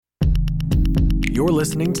You're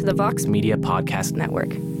listening to the Vox Media Podcast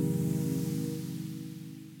Network.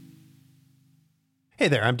 Hey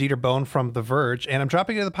there, I'm Dieter Bohn from The Verge, and I'm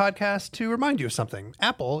dropping into the podcast to remind you of something.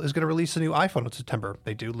 Apple is going to release a new iPhone in September.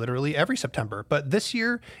 They do literally every September, but this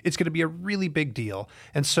year it's going to be a really big deal.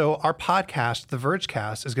 And so our podcast, The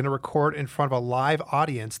Vergecast, is going to record in front of a live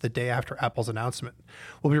audience the day after Apple's announcement.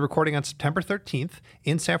 We'll be recording on September 13th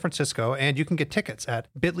in San Francisco, and you can get tickets at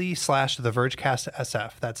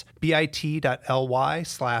bit.ly/TheVergecastSF. That's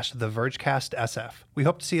bit.ly/TheVergecastSF. We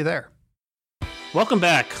hope to see you there. Welcome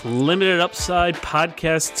back. Limited Upside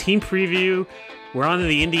Podcast Team Preview. We're on to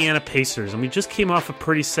the Indiana Pacers, and we just came off a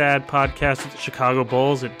pretty sad podcast with the Chicago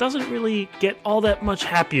Bulls. It doesn't really get all that much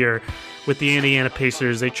happier with the Indiana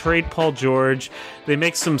Pacers. They trade Paul George. They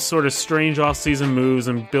make some sort of strange offseason moves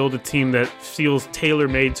and build a team that feels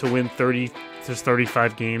tailor-made to win 30 to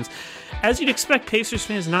 35 games. As you'd expect, Pacers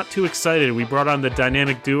fans not too excited. We brought on the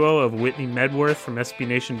dynamic duo of Whitney Medworth from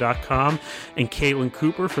SBNation.com and Caitlin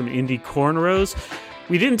Cooper from Indy Cornrows.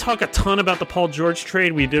 We didn't talk a ton about the Paul George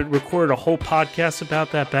trade. We did record a whole podcast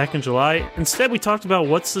about that back in July. Instead, we talked about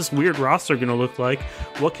what's this weird roster going to look like,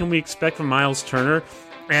 what can we expect from Miles Turner,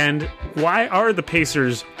 and why are the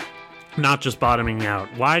Pacers not just bottoming out?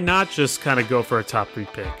 Why not just kind of go for a top 3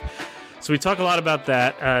 pick? So we talk a lot about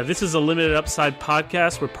that. This is a Limited Upside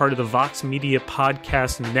podcast. We're part of the Vox Media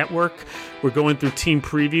Podcast Network. We're going through team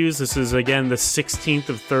previews. This is, again, the 16th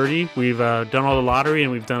of 30. We've done all the lottery,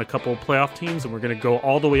 and we've done a couple of playoff teams, and we're going to go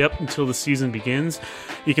all the way up until the season begins.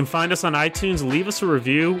 You can find us on iTunes. Leave us a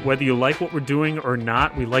review, whether you like what we're doing or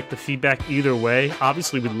not. We like the feedback either way.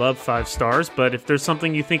 Obviously, we'd love 5 stars, but if there's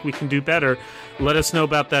something you think we can do better, let us know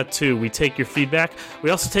about that, too. We take your feedback.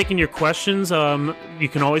 We also take in your questions. You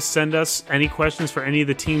can always send us any questions for any of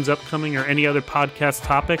the teams upcoming or any other podcast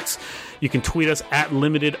topics. You can tweet us at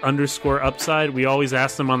 _upside. We always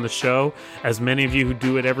ask them on the show. As many of you who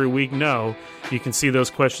do it every week know, you can see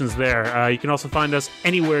those questions there. You can also find us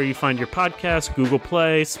anywhere you find your podcast, Google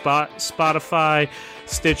Play, Spotify,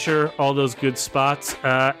 Stitcher, all those good spots.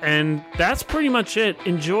 And that's pretty much it.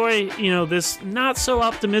 Enjoy, this not so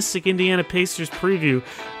optimistic Indiana Pacers preview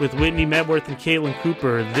with Whitney Medworth and Caitlin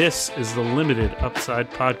Cooper. This is the Limited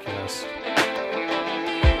Upside Podcast.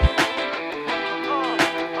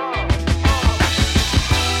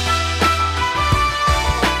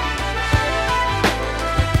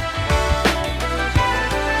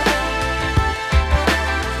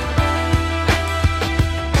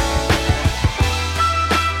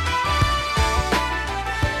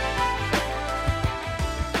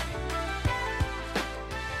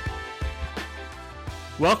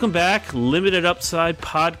 Welcome back, Limited Upside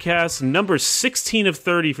Podcast, number 16 of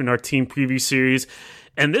 30 from our team preview series.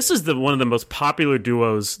 And this is one of the most popular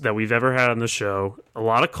duos that we've ever had on the show. A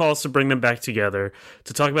lot of calls to bring them back together.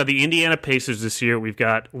 To talk about the Indiana Pacers this year, we've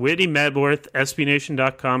got Whitney Medworth,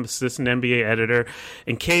 SBNation.com assistant NBA editor,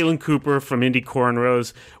 and Caitlin Cooper from Indy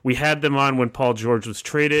Cornrows. We had them on when Paul George was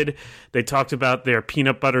traded. They talked about their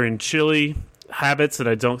peanut butter and chili habits that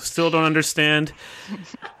I still don't understand.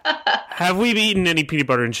 Have we eaten any peanut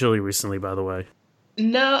butter and chili recently, by the way?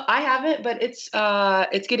 No, I haven't, but it's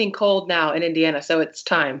getting cold now in Indiana, so it's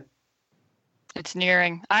time. It's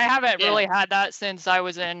nearing. I haven't really had that since I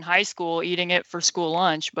was in high school eating it for school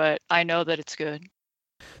lunch, but I know that it's good.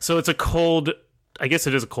 So it's a cold, I guess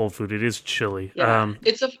it is a cold food. It is chili. Yeah,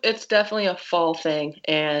 it's definitely a fall thing,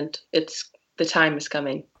 and the time is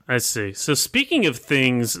coming. I see. So speaking of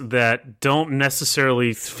things that don't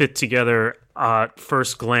necessarily fit together at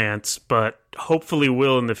first glance, but hopefully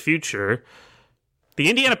will in the future, the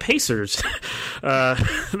Indiana Pacers. I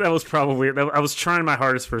was trying my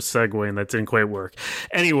hardest for a segue, and that didn't quite work.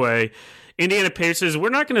 Anyway, Indiana Pacers, we're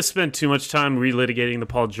not going to spend too much time relitigating the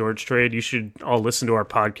Paul George trade. You should all listen to our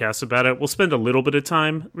podcast about it. We'll spend a little bit of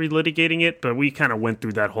time relitigating it, but we kind of went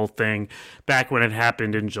through that whole thing back when it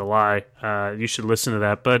happened in July. You should listen to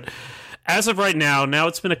that. But as of right now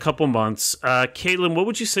it's been a couple months. Caitlin, what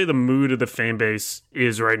would you say the mood of the fan base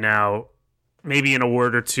is right now? Maybe in a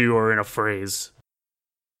word or two or in a phrase.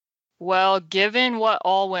 Well, given what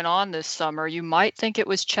all went on this summer, you might think it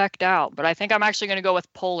was checked out, but I think I'm actually going to go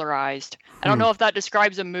with polarized. I don't know if that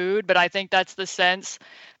describes a mood, but I think that's the sense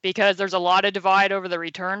because there's a lot of divide over the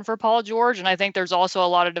return for Paul George, and I think there's also a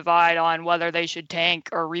lot of divide on whether they should tank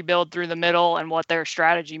or rebuild through the middle and what their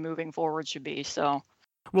strategy moving forward should be. So,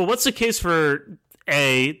 well, what's the case for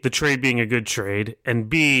A, the trade being a good trade, and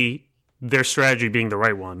B, their strategy being the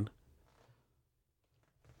right one?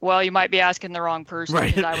 Well, you might be asking the wrong person.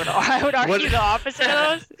 Right. I would argue the opposite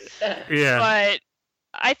of those. Yeah. But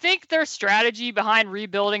I think their strategy behind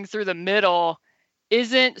rebuilding through the middle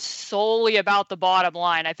isn't solely about the bottom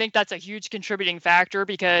line. I think that's a huge contributing factor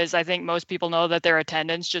because I think most people know that their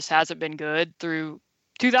attendance just hasn't been good through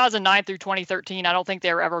 2009 through 2013. I don't think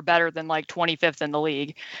they were ever better than like 25th in the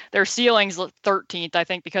league. Their ceiling's 13th, I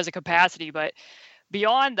think, because of capacity. But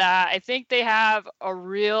beyond that, I think they have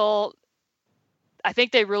I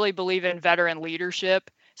think they really believe in veteran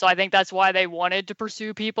leadership. So I think that's why they wanted to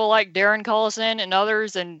pursue people like Darren Collison and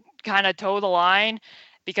others and kind of toe the line,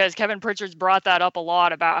 because Kevin Pritchard's brought that up a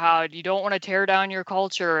lot about how you don't want to tear down your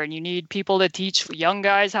culture and you need people to teach young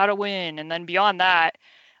guys how to win. And then beyond that,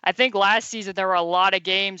 I think last season there were a lot of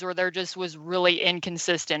games where there just was really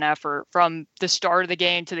inconsistent effort from the start of the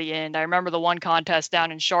game to the end. I remember the one contest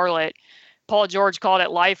down in Charlotte, Paul George called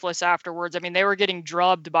it lifeless afterwards. I mean, they were getting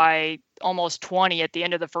drubbed by almost 20 at the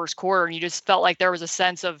end of the first quarter, and you just felt like there was a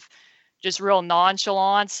sense of just real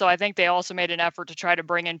nonchalance. So I think they also made an effort to try to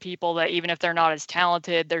bring in people that even if they're not as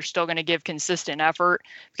talented, they're still going to give consistent effort,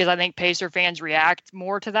 because I think Pacer fans react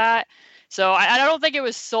more to that. So I don't think it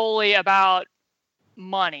was solely about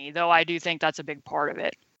money, though I do think that's a big part of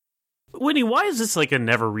it. Whitney, why is this like a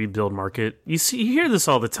never rebuild market? You hear this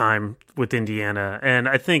all the time with Indiana, and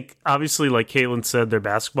I think obviously, like Caitlin said, their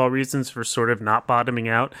basketball reasons for sort of not bottoming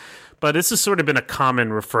out, but this has sort of been a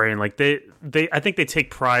common refrain. Like I think they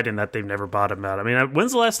take pride in that they've never bottomed out. I mean,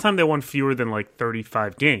 when's the last time they won fewer than like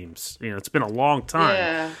 35 games? You know, it's been a long time.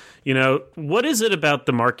 Yeah. You know, what is it about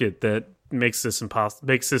the market that makes this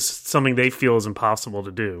something they feel is impossible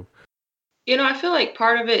to do? You know, I feel like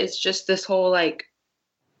part of it is just this whole like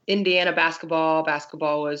Indiana basketball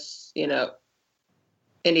was, you know,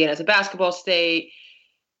 Indiana's a basketball state.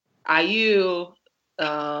 IU,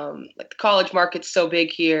 like the college market's so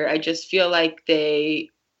big here. I just feel like they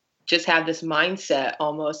just have this mindset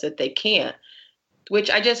almost that they can't, which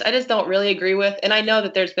I just don't really agree with. And I know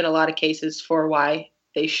that there's been a lot of cases for why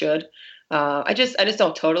they should. I just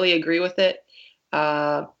don't totally agree with it.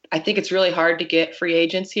 I think it's really hard to get free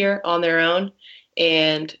agents here on their own,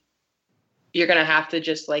 and you're going to have to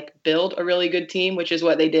just like build a really good team, which is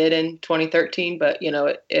what they did in 2013. But, you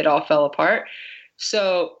know, it all fell apart.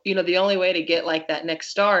 So, you know, the only way to get like that next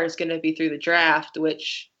star is going to be through the draft,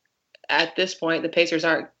 which at this point, the Pacers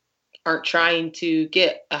aren't trying to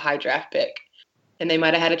get a high draft pick, and they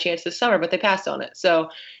might've had a chance this summer, but they passed on it. So,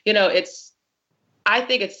 you know, I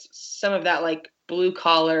think it's some of that like blue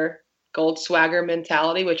collar gold swagger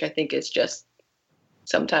mentality, which I think is just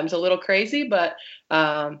sometimes a little crazy, but,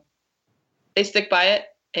 they stick by it,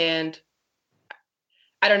 and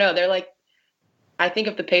I don't know. They're like, I think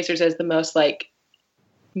of the Pacers as the most like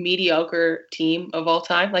mediocre team of all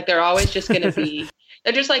time. Like they're always just going to be,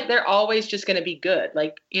 they're always just going to be good.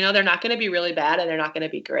 Like, you know, they're not going to be really bad and they're not going to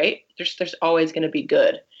be great. There's always going to be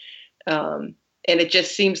good. And it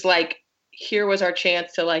just seems like here was our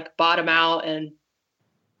chance to like bottom out and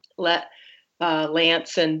let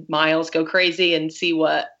Lance and Miles go crazy and see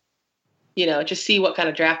what kind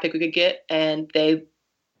of draft pick we could get. And they,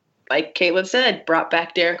 like Caitlin said, brought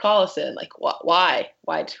back Darren Collison. Like, why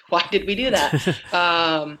did we do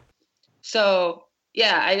that? So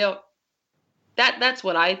yeah, that's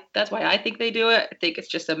why I think they do it. I think it's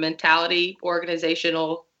just a mentality,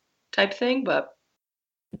 organizational type thing. But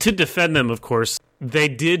to defend them, of course, they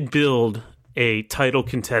did build a title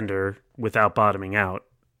contender without bottoming out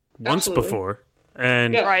once before.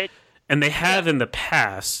 And Right. And they have in the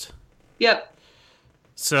past. Yep.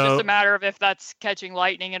 So just a matter of if that's catching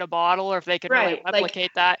lightning in a bottle or if they can really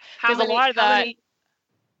replicate that. Because a lot of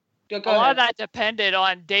that depended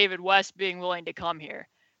on David West being willing to come here.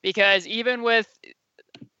 Because even with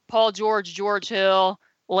Paul George, George Hill,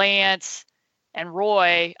 Lance, and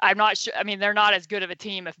Roy, I'm not sure. I mean, they're not as good of a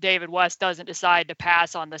team if David West doesn't decide to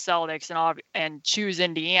pass on the Celtics and choose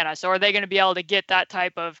Indiana. So are they going to be able to get that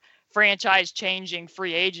type of franchise-changing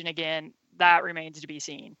free agent again? That remains to be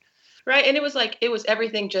seen. Right. And it was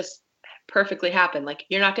everything just perfectly happened. Like,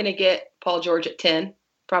 you're not going to get Paul George at 10,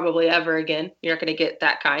 probably ever again. You're not going to get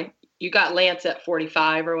that kind. You got Lance at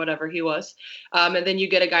 45 or whatever he was. And then you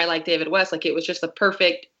get a guy like David West. Like, it was just a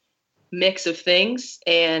perfect mix of things.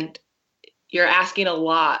 And you're asking a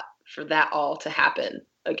lot for that all to happen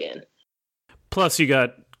again. Plus, you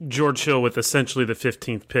got George Hill with essentially the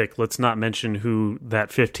 15th pick. Let's not mention who that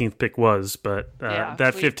 15th pick was, but that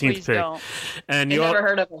 15th pick. Don't. And you never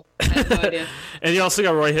heard of him. I have no idea. And you also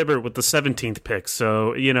got Roy Hibbert with the 17th pick.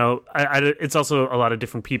 So, you know, it's also a lot of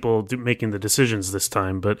different people making the decisions this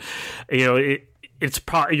time. But, you know,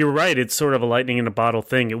 you're right. It's sort of a lightning in a bottle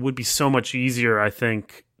thing. It would be so much easier, I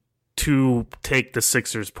think, to take the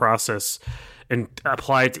Sixers process and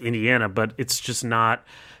apply it to Indiana, but it's just not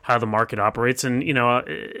how the market operates. And,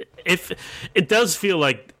 if it does feel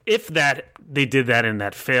like if that they did that and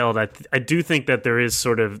that failed, I do think that there is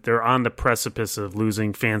they're on the precipice of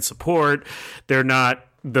losing fan support. They're not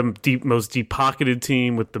the most deep-pocketed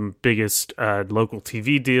team with the biggest local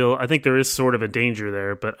TV deal. I think there is sort of a danger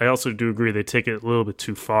there, but I also do agree they take it a little bit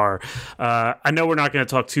too far. I know we're not going to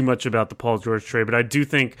talk too much about the Paul George trade, but I do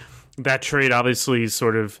think that trade obviously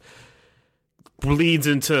sort of bleeds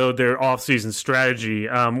into their offseason strategy.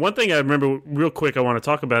 One thing I remember real quick I want to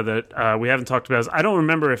talk about that we haven't talked about is I don't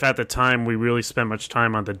remember if at the time we really spent much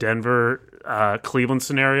time on the Denver Cleveland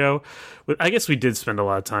scenario. I guess we did spend a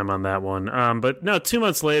lot of time on that one. But no, 2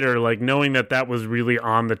 months later, like knowing that was really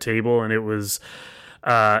on the table and it was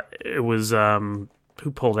who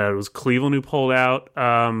pulled out? It was Cleveland who pulled out.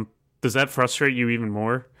 Does that frustrate you even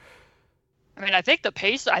more? I mean, I think the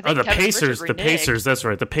Pacers. The Pacers. That's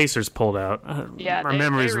right. The Pacers pulled out. My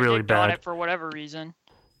memory is really bad. On it for whatever reason.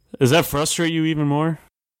 Does that frustrate you even more?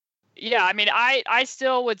 Yeah, I mean, I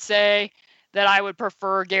still would say that I would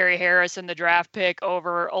prefer Gary Harris in the draft pick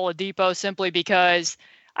over Oladipo simply because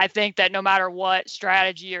I think that no matter what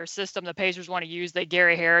strategy or system the Pacers want to use, that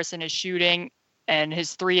Gary Harris and his shooting and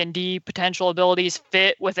his 3-and-D potential abilities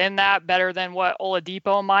fit within that better than what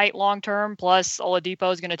Oladipo might long term. Plus,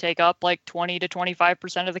 Oladipo is going to take up like 20 to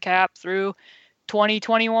 25% of the cap through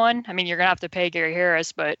 2021. I mean, you're going to have to pay Gary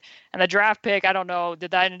Harris, but and the draft pick, I don't know,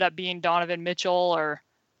 did that end up being Donovan Mitchell or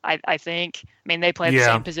I think. I mean, they play the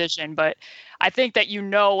same position, but I think that you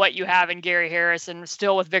know what you have in Gary Harris, and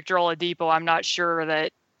still with Victor Oladipo, I'm not sure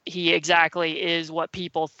that he exactly is what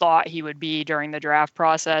people thought he would be during the draft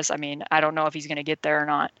process. I mean, I don't know if he's going to get there or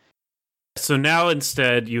not. So now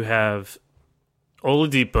instead you have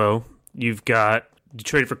Oladipo, you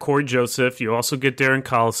traded for Corey Joseph, you also get Darren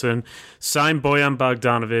Collison, sign Bojan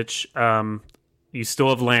Bogdanovic, you still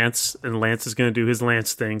have Lance, and Lance is going to do his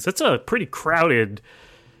Lance things. That's a pretty crowded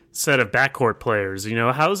set of backcourt players.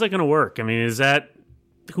 How is that going to work? I mean, is that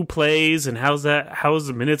who plays, and how is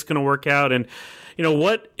the minutes going to work out? And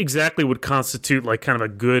what exactly would constitute like kind of a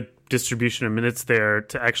good distribution of minutes there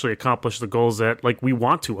to actually accomplish the goals that like we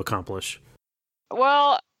want to accomplish?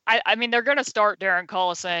 Well, I mean, they're going to start Darren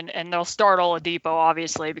Collison and they'll start Oladipo,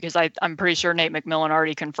 obviously, because I'm pretty sure Nate McMillan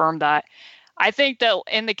already confirmed that. I think that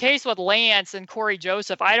in the case with Lance and Corey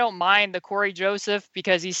Joseph, I don't mind the Corey Joseph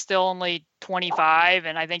because he's still only 25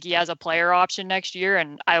 and I think he has a player option next year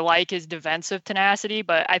and I like his defensive tenacity.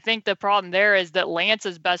 But I think the problem there is that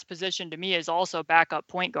Lance's best position to me is also backup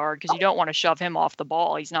point guard because you don't want to shove him off the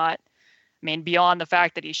ball. He's not, I mean, beyond the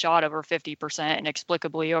fact that he shot over 50%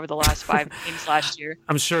 inexplicably over the last 5 games last year.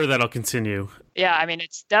 I'm sure that'll continue. Yeah, I mean,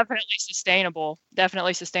 it's definitely sustainable. But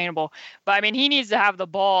I mean, he needs to have the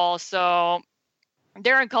ball. So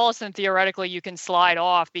Darren Collison, theoretically, you can slide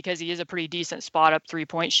off because he is a pretty decent spot-up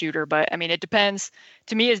three-point shooter. But, I mean, it depends.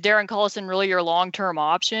 To me, is Darren Collison really your long-term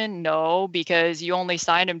option? No, because you only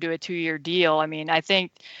signed him to a 2-year deal. I mean, I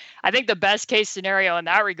think the best-case scenario in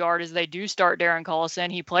that regard is they do start Darren Collison.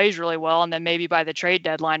 He plays really well, and then maybe by the trade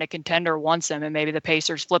deadline, a contender wants him, and maybe the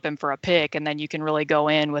Pacers flip him for a pick, and then you can really go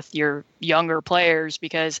in with your younger players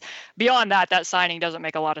because beyond that signing doesn't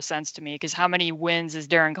make a lot of sense to me because how many wins is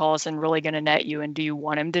Darren Collison really going to net you, and do you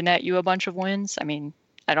want him to net you a bunch of wins? I mean,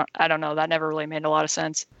 I don't know. That never really made a lot of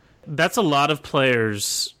sense. That's a lot of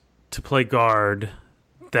players to play guard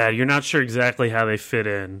that you're not sure exactly how they fit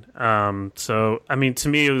in. So, I mean, to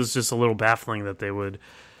me, it was just a little baffling that they would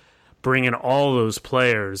bring in all those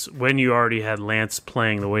players when you already had Lance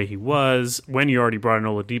playing the way he was, when you already brought in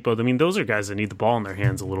Oladipo. I mean, those are guys that need the ball in their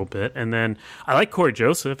hands a little bit. And then I like Corey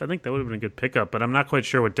Joseph. I think that would have been a good pickup, but I'm not quite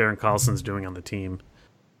sure what Darren Collison's doing on the team.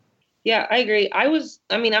 Yeah, I agree. I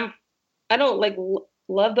don't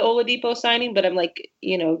love the Oladipo signing, but I'm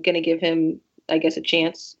going to give him, I guess, a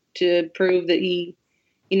chance to prove that he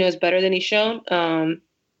is better than he's shown.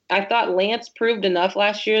 I thought Lance proved enough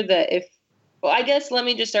last year that I guess let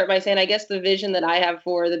me just start by saying, I guess the vision that I have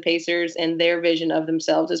for the Pacers and their vision of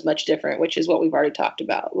themselves is much different, which is what we've already talked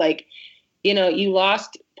about. Like, you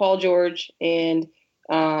lost Paul George and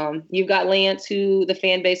you've got Lance, who the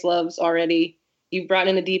fan base loves already. You've brought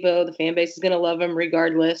in Oladipo. The fan base is going to love him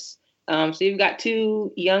regardless. So you've got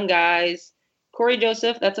two young guys. Corey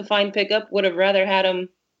Joseph, that's a fine pickup. Would have rather had him,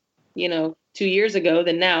 2 years ago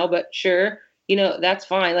than now, but sure, that's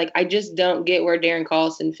fine. Like, I just don't get where Darren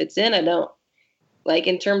Collison fits in. I don't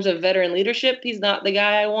in terms of veteran leadership, he's not the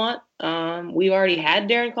guy I want. We've already had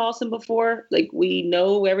Darren Collison before. Like, we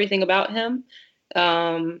know everything about him.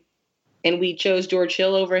 And we chose George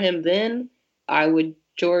Hill over him then. I would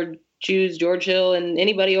choose George Hill and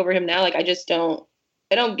anybody over him now. Like, I just don't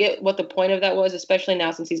I don't get what the point of that was, especially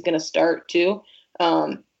now since he's going to start too.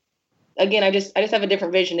 Again, I just have a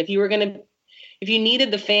different vision. If you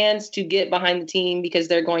needed the fans to get behind the team because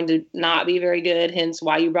they're going to not be very good, hence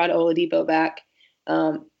why you brought Oladipo back,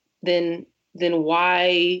 then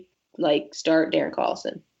why start Darren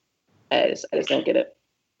Collison? I just don't get it.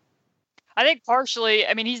 I think partially,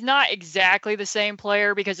 I mean, he's not exactly the same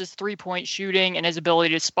player because his 3-point shooting and his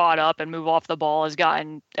ability to spot up and move off the ball has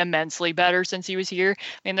gotten immensely better since he was here. I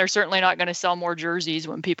mean, they're certainly not going to sell more jerseys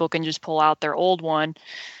when people can just pull out their old one.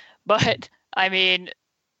 But, I mean...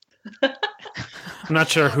 I'm not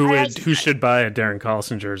sure who should buy a Darren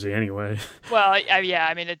Collison jersey anyway. Well, yeah,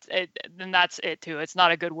 I mean, then that's it, too. It's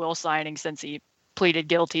not a goodwill signing since he pleaded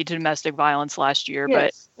guilty to domestic violence last year.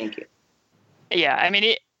 Yes, thank you. Yeah, I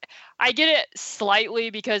mean, I get it slightly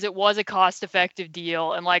because it was a cost-effective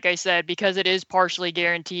deal, and like I said, because it is partially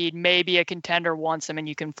guaranteed, maybe a contender wants him, and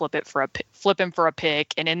you can flip him for a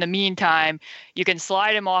pick. And in the meantime, you can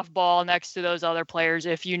slide him off ball next to those other players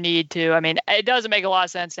if you need to. I mean, it doesn't make a lot of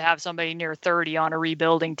sense to have somebody near 30 on a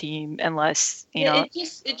rebuilding team unless you know.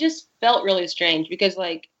 It just felt really strange because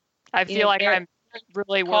I feel like I'm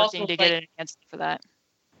really working to get an answer for that.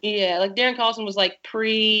 Yeah, Darren Collison was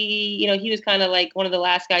he was kind of one of the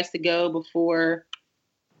last guys to go before,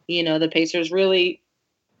 the Pacers really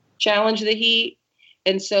challenged the Heat.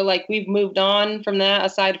 And so we've moved on from that,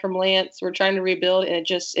 aside from Lance. We're trying to rebuild, and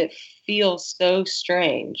it feels so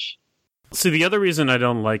strange. See, the other reason I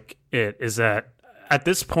don't like it is that at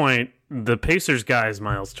this point, the Pacers guy is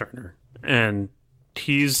Miles Turner. And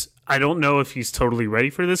I don't know if he's totally ready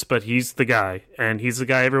for this, but he's the guy. And he's the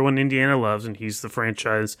guy everyone in Indiana loves, and he's the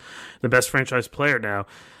best franchise player now.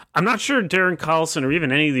 I'm not sure Darren Collison or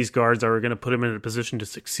even any of these guards are going to put him in a position to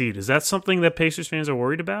succeed. Is that something that Pacers fans are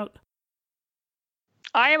worried about?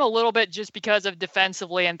 I am a little bit just because of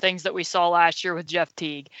defensively and things that we saw last year with Jeff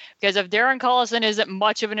Teague. Because if Darren Collison isn't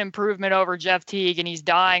much of an improvement over Jeff Teague and he's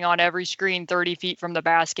dying on every screen 30 feet from the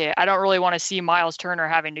basket, I don't really want to see Miles Turner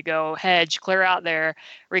having to go hedge, clear out there,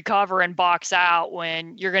 recover, and box out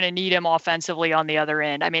when you're going to need him offensively on the other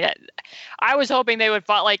end. I mean, I was hoping they would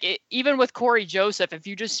find, even with Corey Joseph, if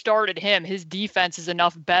you just started him, his defense is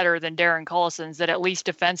enough better than Darren Collison's that at least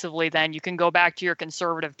defensively then you can go back to your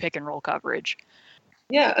conservative pick and roll coverage.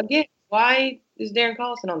 Yeah, again, why is Darren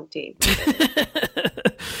Collison on the team?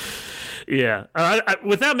 Yeah.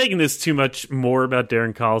 Without making this too much more about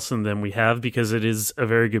Darren Collison than we have, because it is a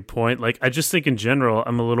very good point, I just think in general,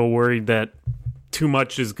 I'm a little worried that too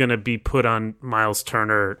much is going to be put on Miles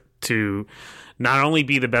Turner to not only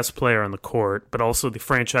be the best player on the court, but also the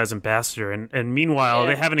franchise ambassador. And meanwhile,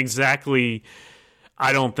 They haven't exactly,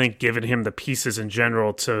 I don't think, given him the pieces in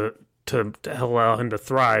general to allow him to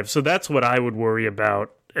thrive. So that's what I would worry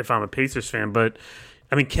about if I'm a Pacers fan. But,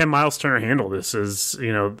 I mean, can Miles Turner handle this?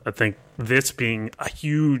 I think this being a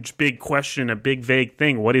huge, big question, a big, vague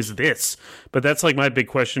thing. What is this? But that's my big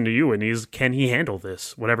question to you, and can he handle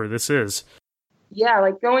this, whatever this is? Yeah,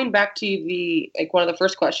 going back to the, one of the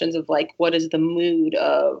first questions of, what is the mood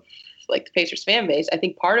of, the Pacers fan base? I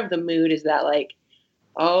think part of the mood is that,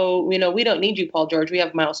 oh, we don't need you, Paul George. We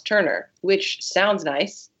have Miles Turner, which sounds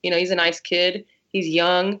nice. He's a nice kid. He's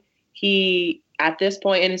young. He, at this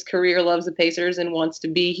point in his career, loves the Pacers and wants to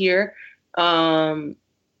be here. And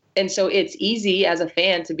so it's easy as a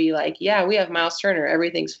fan to be yeah, we have Miles Turner.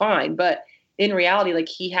 Everything's fine. But in reality,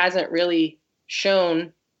 he hasn't really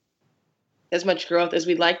shown as much growth as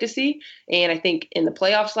we'd like to see. And I think in the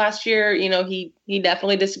playoffs last year, he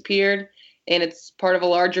definitely disappeared. And it's part of a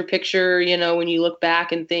larger picture, when you look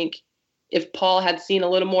back and think if Paul had seen a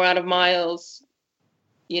little more out of Miles,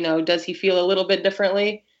 does he feel a little bit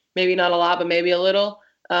differently? Maybe not a lot, but maybe a little.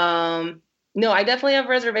 No, I definitely have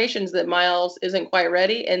reservations that Miles isn't quite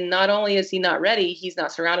ready. And not only is he not ready, he's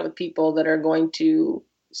not surrounded with people that are going to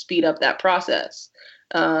speed up that process.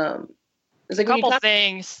 A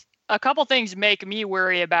couple things make me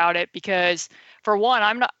worry about it because, for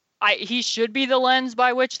one, he should be the lens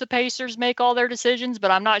by which the Pacers make all their decisions,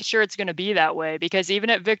 but I'm not sure it's going to be that way because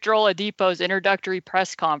even at Victor Oladipo's introductory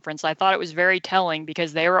press conference, I thought it was very telling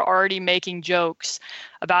because they were already making jokes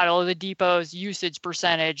about Oladipo's usage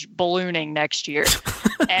percentage ballooning next year.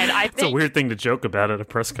 And I think it's a weird thing to joke about at a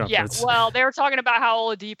press conference. Yeah, well, they were talking about how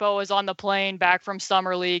Oladipo was on the plane back from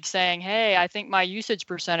Summer League saying, hey, I think my usage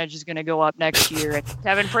percentage is going to go up next year. And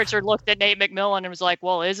Kevin Pritchard looked at Nate McMillan and was like,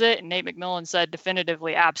 well, is it? And Nate McMillan said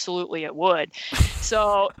definitively, absolutely it would.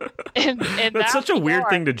 So that's such a weird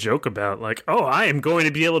thing to joke about. Oh, I am going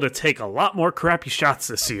to be able to take a lot more crappy shots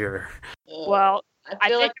this year. Well, I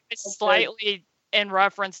think it was slightly in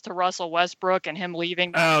reference to Russell Westbrook and him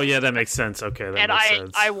leaving. Oh, yeah, that makes sense. Okay, that makes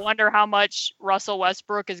sense. I wonder how much Russell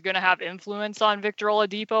Westbrook is going to have influence on Victor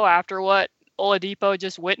Oladipo after what Oladipo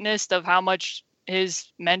just witnessed of how much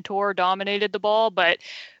his mentor dominated the ball. But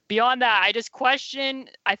beyond that, I just question,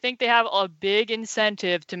 I think they have a big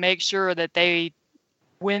incentive to make sure that they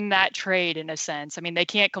win that trade in a sense. I mean, they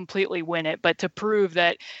can't completely win it, but to prove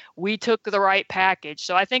that we took the right package.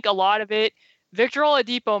 So I think a lot of it, Victor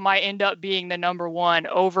Oladipo might end up being the number one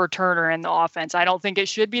over Turner in the offense. I don't think it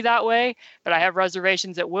should be that way, but I have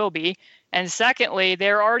reservations it will be. And secondly,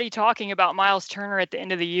 they're already talking about Miles Turner at the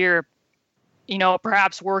end of the year,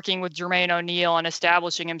 perhaps working with Jermaine O'Neal and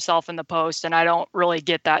establishing himself in the post. And I don't really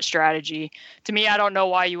get that strategy. To me, I don't know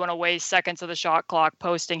why you want to waste seconds of the shot clock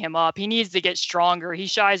posting him up. He needs to get stronger. He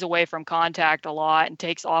shies away from contact a lot and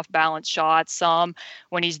takes off balance shots some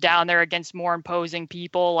when he's down there against more imposing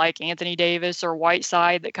people like Anthony Davis or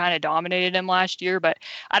Whiteside that kind of dominated him last year. But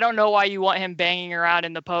I don't know why you want him banging around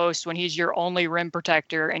in the post when he's your only rim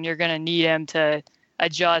protector and you're going to need him to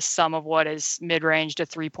adjust some of what his mid-range to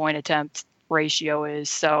three-point attempt ratio is.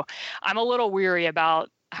 So I'm a little weary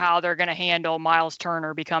about how they're going to handle Miles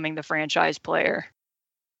Turner becoming the franchise player.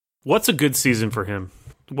 What's a good season for him?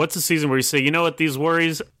 What's a season where you say, you know what, these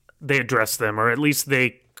worries, they addressed them, or at least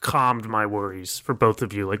they calmed my worries for both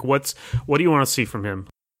of you? Like, what do you want to see from him?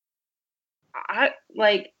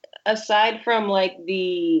 Aside from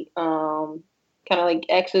the kind of like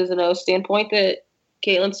X's and O's standpoint that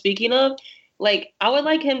Caitlin's speaking of, I would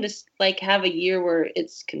like him to have a year where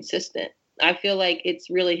it's consistent. I feel like it's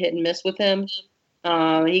really hit and miss with him.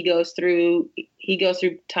 He goes through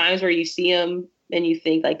times where you see him and you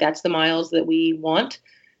think that's the Miles that we want.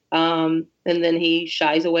 And then he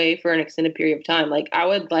shies away for an extended period of time. I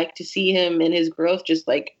would like to see him in his growth just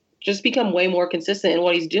become way more consistent in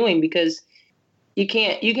what he's doing, because you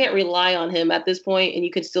can't rely on him at this point, and you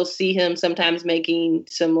can still see him sometimes making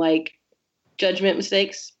some judgment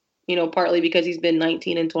mistakes, partly because he's been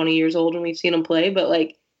 19 and 20 years old when we've seen him play, but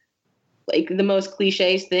the most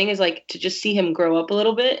cliches thing is to just see him grow up a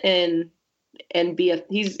little bit and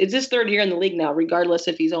it's his third year in the league now, regardless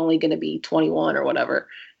if he's only going to be 21 or whatever.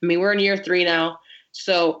 I mean, we're in year 3 now.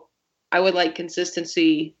 So I would like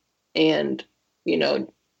consistency and,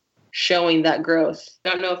 showing that growth. I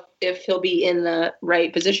don't know if he'll be in the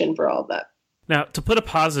right position for all of that. Now, to put a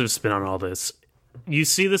positive spin on all this, you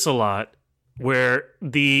see this a lot where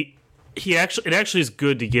it actually is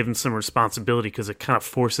good to give him some responsibility, because it kind of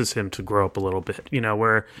forces him to grow up a little bit,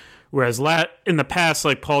 whereas in the past,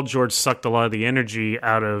 Paul George sucked a lot of the energy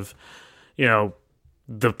out of,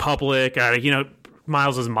 the public,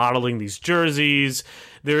 Miles is modeling these jerseys.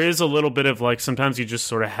 There is a little bit of sometimes you just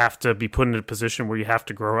sort of have to be put in a position where you have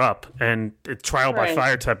to grow up, and it's trial by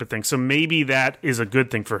fire type of thing. So maybe that is a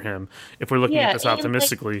good thing for him if we're looking at this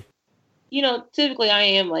optimistically. Typically I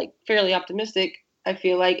am fairly optimistic. I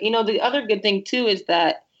feel the other good thing too is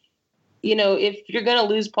that, if you're going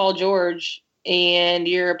to lose Paul George and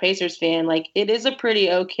you're a Pacers fan, it is a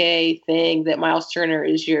pretty okay thing that Miles Turner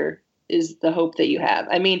is the hope that you have.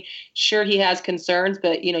 I mean, sure, he has concerns,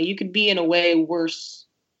 but you could be in a way worse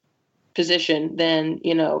position than,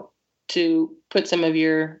 to put some of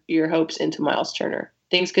your hopes into Miles Turner.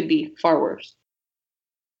 Things could be far worse.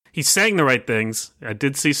 He's saying the right things. I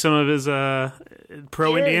did see some of his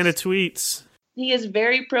pro-Indiana tweets. He is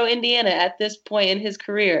very pro-Indiana at this point in his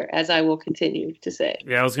career, as I will continue to say.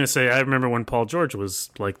 Yeah, I was going to say, I remember when Paul George was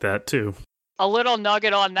like that, too. A little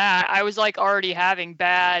nugget on that. I was already having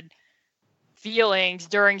bad feelings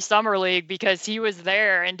during Summer League because he was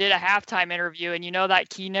there and did a halftime interview. And that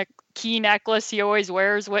key necklace he always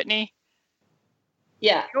wears, Whitney?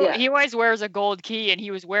 Yeah. He always wears a gold key, and he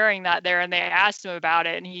was wearing that there, and they asked him about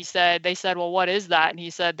it, and they said, well, what is that? And he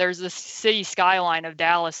said, there's the city skyline of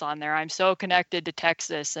Dallas on there. I'm so connected to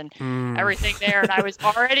Texas and everything there. And I was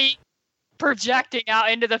already projecting out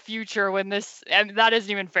into the future and that isn't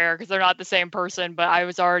even fair because they're not the same person, but I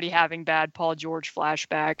was already having bad Paul George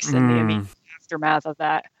flashbacks and the immediate aftermath of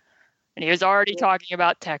that. And he was already talking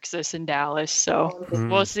about Texas and Dallas, so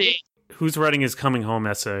we'll see. Who's writing his coming home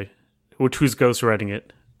essay? Who's ghostwriting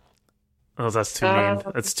it? Oh, that's too mean.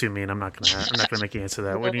 That's too mean. I'm not gonna make you answer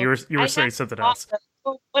that. When you were saying something else.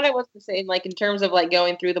 What I was saying, in terms of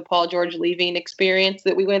going through the Paul George leaving experience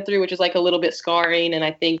that we went through, which is a little bit scarring, and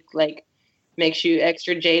I think makes you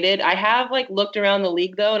extra jaded. I have looked around the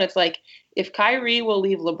league though, and it's if Kyrie will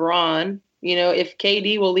leave LeBron, if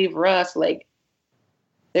KD will leave Russ,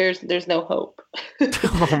 there's no hope.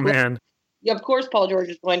 Oh man. Of course, Paul George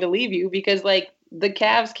is going to leave you because the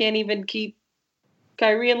Cavs can't even keep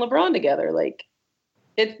Kyrie and LeBron together.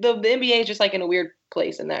 The NBA is just in a weird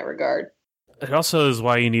place in that regard. it also is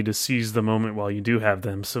why you need to seize the moment while you do have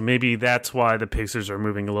them. So maybe that's why the Pacers are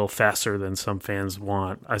moving a little faster than some fans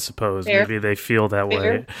want, I suppose. Fair. Maybe they feel that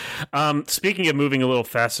way. Speaking of moving a little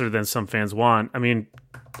faster than some fans want, I mean,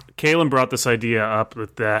 Kalen brought this idea up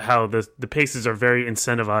with how the Pacers are very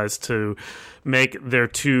incentivized to make their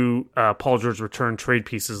two Paul George return trade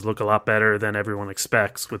pieces look a lot better than everyone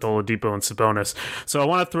expects with Oladipo and Sabonis. So I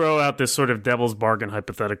want to throw out this sort of devil's bargain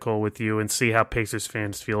hypothetical with you and see how Pacers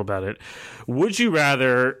fans feel about it. Would you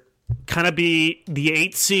rather kind of be the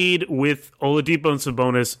 8 seed with Oladipo and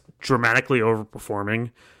Sabonis dramatically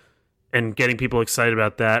overperforming and getting people excited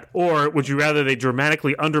about that, or would you rather they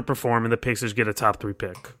dramatically underperform and the Pacers get a top 3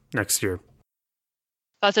 pick next year?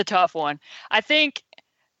 That's a tough one. I think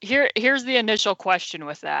here's the initial question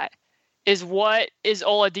with that is what is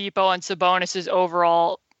Oladipo and Sabonis's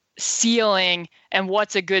overall ceiling and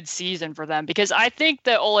what's a good season for them? Because I think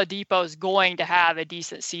that Oladipo is going to have a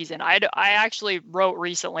decent season. I actually wrote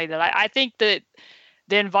recently that I think that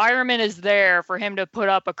the environment is there for him to put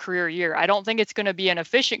up a career year. I don't think it's going to be an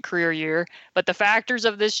efficient career year, but the factors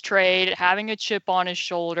of this trade, having a chip on his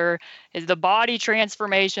shoulder, is the body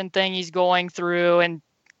transformation thing he's going through, and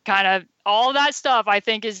kind of all that stuff I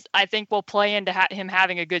think will play into him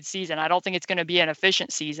having a good season. I don't think it's going to be an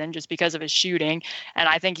efficient season just because of his shooting, and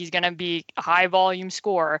I think he's going to be a high volume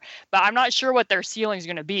scorer, but I'm not sure what their ceiling is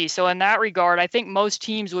going to be. So in that regard, I think most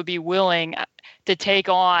teams would be willing to take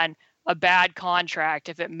on a bad contract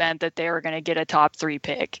if it meant that they were going to get a top 3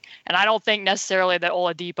 pick. And I don't think necessarily that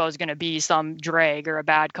Oladipo is going to be some drag or a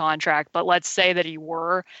bad contract, but let's say that he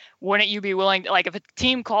were. Wouldn't you be willing to, like, if a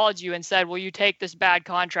team called you and said, will you take this bad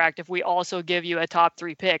contract if we also give you a top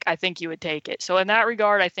 3 pick? I think you would take it. So in that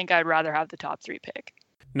regard, I think I'd rather have the top 3 pick.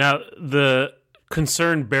 Now, the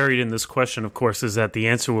concern buried in this question, of course, is that the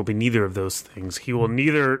answer will be neither of those things. He will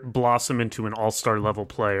neither blossom into an all-star level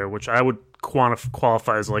player, which I would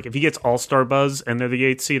qualify as, like, if he gets all-star buzz and they're the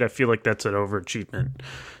 8th seed, I feel like that's an overachievement.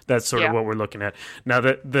 That's sort of what we're looking at. Now,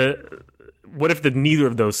 what if neither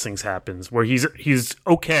of those things happens, where he's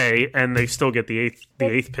okay and they still get the eighth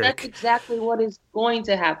pick? That's exactly what is going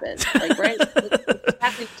to happen. Like, right? That's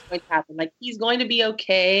exactly what's going to happen. Like, he's going to be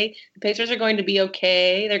okay. The Pacers are going to be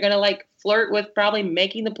okay. They're going to, like, flirt with probably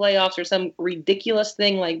making the playoffs or some ridiculous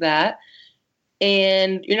thing like that.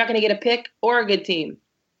 And you're not going to get a pick or a good team.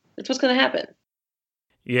 That's what's going to happen.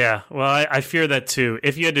 Yeah, well, I fear that too.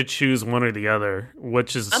 If you had to choose one or the other,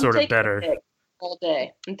 which is sort of better? All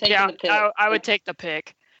day. I'm taking the pick. I would take the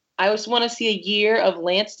pick. I just want to see a year of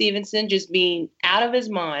Lance Stevenson just being out of his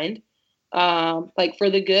mind, like, for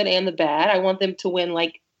the good and the bad. I want them to win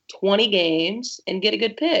like 20 games and get a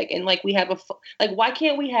good pick. And like, we have why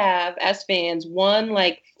can't we have, as fans, one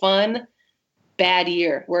like fun bad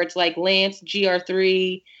year where it's like Lance,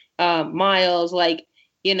 GR3, Miles, like,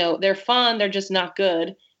 you know, they're fun, they're just not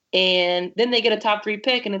good. And then they get a top 3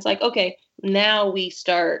 pick and it's like, okay, now we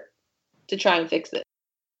start to try and fix it.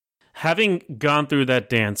 Having gone through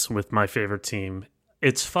that dance with my favorite team,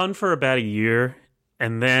 it's fun for about a year,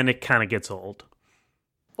 and then it kind of gets old.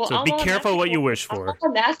 Well, so be careful what you wish for. All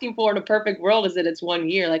I'm asking for in a perfect world is that it's 1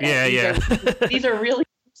 year. Like, these are really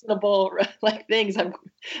reasonable, like, things I'm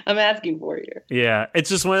asking for here. Yeah, it's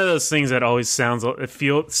just one of those things that always sounds a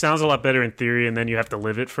lot better in theory, and then you have to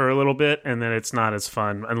live it for a little bit, and then it's not as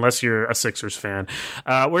fun unless you're a Sixers fan.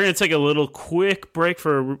 We're going to take a little quick break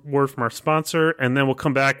for a word from our sponsor, and then we'll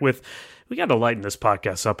come back with. We got to lighten this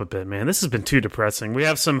podcast up a bit, man. This has been too depressing. We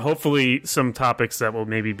have hopefully some topics that will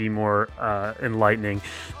maybe be more enlightening.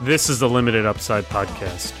 This is the Limited Upside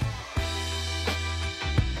Podcast.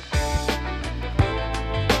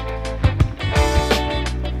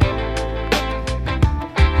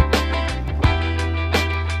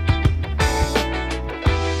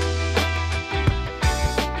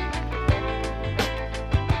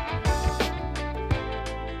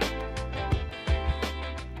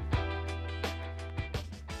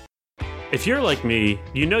 If you're like me,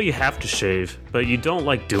 you know you have to shave, but you don't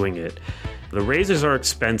like doing it. The razors are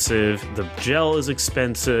expensive, the gel is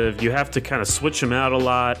expensive, you have to kind of switch them out a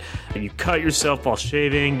lot, and you cut yourself while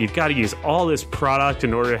shaving, you've got to use all this product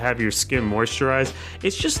in order to have your skin moisturized.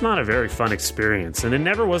 It's just not a very fun experience, and it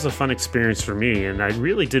never was a fun experience for me, and I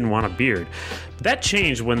really didn't want a beard. That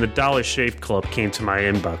changed when the Dollar Shave Club came to my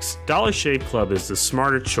inbox. Dollar Shave Club is the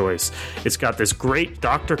smarter choice. It's got this great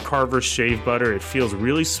Dr. Carver shave butter. It feels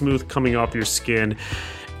really smooth coming off your skin.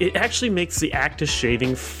 it actually makes the act of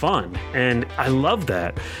shaving fun, and I love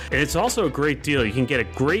that. And it's also a great deal. You can get a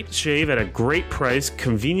great shave at a great price,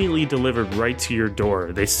 conveniently delivered right to your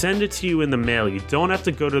door. They send it to you in the mail. You don't have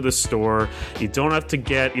to go to the store. You don't have to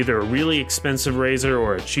get either a really expensive razor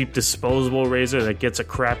or a cheap disposable razor that gets a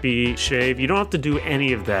crappy shave. You don't have to do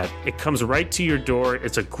any of that. It comes right to your door.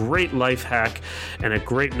 It's a great life hack and a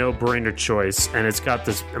great no-brainer choice, and it's got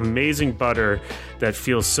this amazing butter that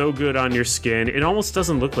feels so good on your skin. It almost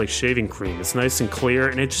doesn't look like shaving cream. It's nice and clear,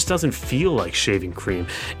 and it just doesn't feel like shaving cream.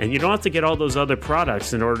 And you don't have to get all those other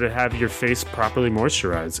products in order to have your face properly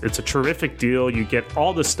moisturized. It's a terrific deal. You get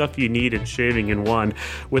all the stuff you need in shaving in one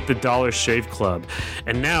with the Dollar Shave Club.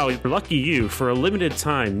 And now, lucky you, for a limited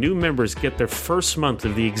time, new members get their first month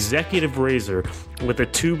of the Executive Razor with a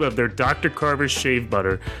tube of their Dr. Carver's shave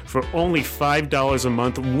butter for only $5 a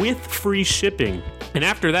month with free shipping. And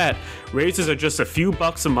after that, razors are just a few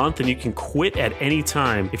bucks a month, and you can quit at any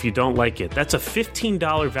time if you don't like it. That's a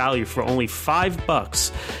 $15 value for only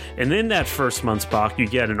 $5. And in that first month's box, you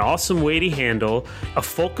get an awesome weighty handle, a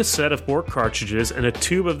full cassette of more cartridges, and a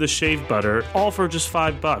tube of the shave butter, all for just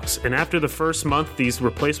 $5. And after the first month, these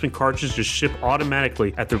replacement cartridges ship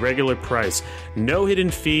automatically at the regular price. No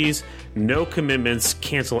hidden fees, no commitments,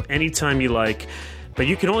 cancel anytime you like. But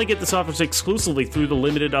you can only get this offer exclusively through the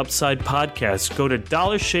Limited Upside podcast. Go to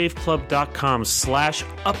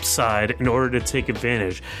dollarshaveclub.com/upside in order to take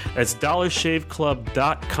advantage. That's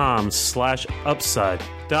dollarshaveclub.com/upside.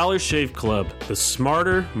 Dollar Shave Club, the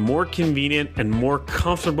smarter, more convenient, and more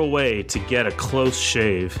comfortable way to get a close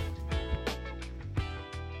shave.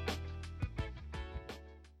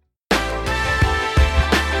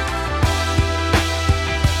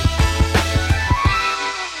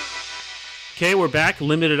 Okay, we're back.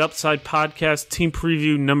 Limited Upside Podcast, team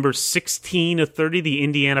preview number 16 of 30, the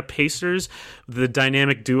Indiana Pacers, the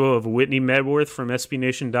dynamic duo of Whitney Medworth from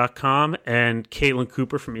SBNation.com and Caitlin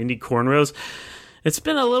Cooper from Indy Cornrows. It's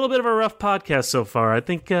been a little bit of a rough podcast so far. I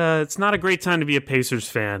think it's not a great time to be a Pacers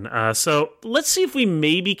fan. So let's see if we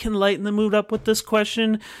maybe can lighten the mood up with this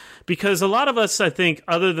question, because a lot of us, I think,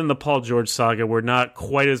 other than the Paul George saga, were not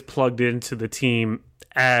quite as plugged into the team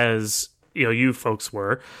as you folks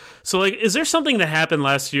were. So, like, is there something that happened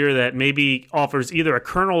last year that maybe offers either a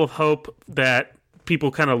kernel of hope that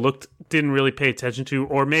people kind of didn't really pay attention to,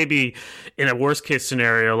 or maybe in a worst case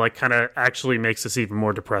scenario, like, kind of actually makes this even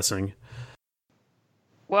more depressing?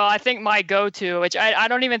 Well, I think my go-to, which I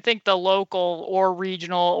don't even think the local or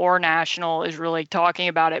regional or national is really talking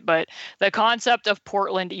about it, but the concept of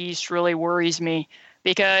Portland East really worries me,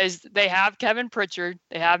 because they have Kevin Pritchard,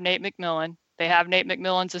 they have Nate McMillan, they have Nate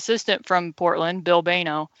McMillan's assistant from Portland, Bill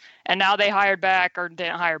Bano, and now they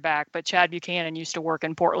didn't hire back, but Chad Buchanan used to work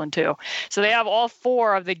in Portland too. So they have all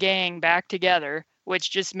four of the gang back together,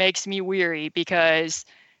 which just makes me weary, because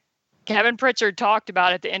Kevin Pritchard talked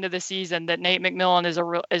about at the end of the season that Nate McMillan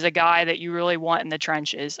is a guy that you really want in the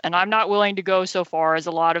trenches. And I'm not willing to go so far as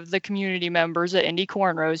a lot of the community members at Indy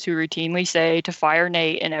Cornrows who routinely say to fire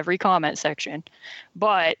Nate in every comment section.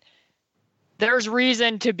 But there's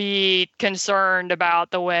reason to be concerned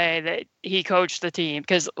about the way that he coached the team,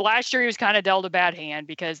 because last year he was kind of dealt a bad hand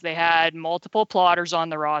because they had multiple plotters on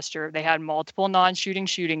the roster. They had multiple non-shooting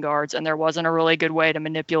shooting guards, and there wasn't a really good way to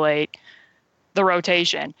manipulate the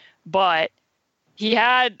rotation. But he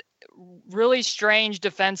had really strange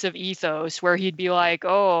defensive ethos where he'd be like,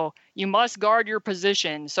 oh, you must guard your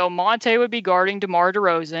position. So Monte would be guarding DeMar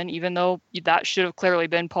DeRozan, even though that should have clearly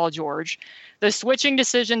been Paul George. The switching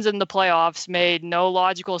decisions in the playoffs made no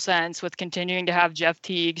logical sense with continuing to have Jeff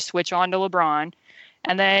Teague switch on to LeBron.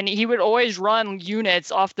 And then he would always run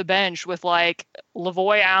units off the bench with like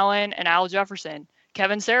Lavoy Allen and Al Jefferson,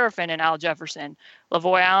 Kevin Seraphin and Al Jefferson,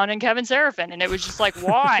 Lavoy Allen and Kevin Seraphin. And it was just like,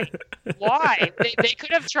 why? Why? They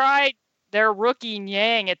could have tried their rookie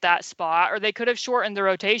Niang at that spot, or they could have shortened the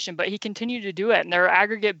rotation, but he continued to do it. And their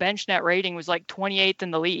aggregate bench net rating was like 28th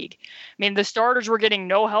in the league. I mean, the starters were getting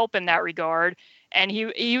no help in that regard. And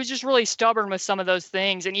he was just really stubborn with some of those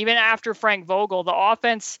things. And even after Frank Vogel, the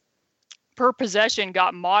offense per possession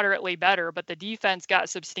got moderately better, but the defense got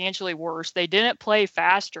substantially worse. They didn't play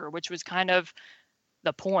faster, which was kind of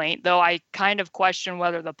the point, though I kind of question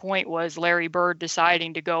whether the point was Larry Bird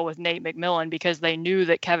deciding to go with Nate McMillan because they knew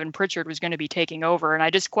that Kevin Pritchard was going to be taking over. And I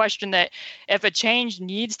just question that if a change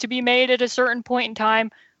needs to be made at a certain point in time,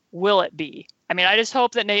 will it be? I mean, I just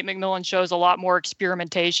hope that Nate McMillan shows a lot more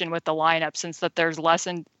experimentation with the lineup, since that there's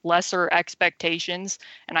lesser expectations,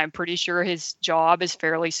 and I'm pretty sure his job is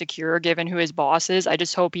fairly secure given who his boss is. I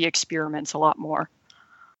just hope he experiments a lot more.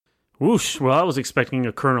 Whoosh. Well, I was expecting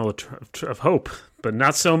a kernel of hope, but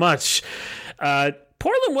not so much.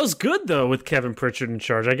 Portland was good though with Kevin Pritchard in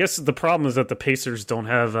charge. I guess the problem is that the Pacers don't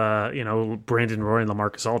have Brandon Roy and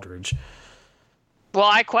LaMarcus Aldridge. Well,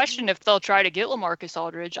 I question if they'll try to get LaMarcus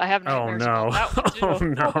Aldridge. I have nightmares about that one,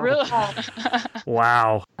 too. No. Oh, really?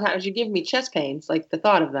 Wow. That would give me chest pains, like the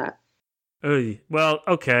thought of that. Well,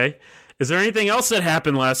 okay. Is there anything else that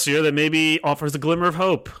happened last year that maybe offers a glimmer of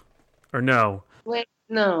hope? Or no? Wait,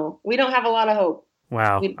 no, we don't have a lot of hope.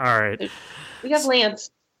 Wow. All right. We have Lance.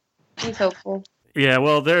 He's hopeful. Yeah,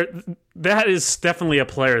 well, that is definitely a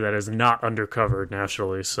player that is not undercovered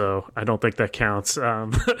nationally, so I don't think that counts. All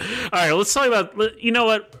right, let's talk about. You know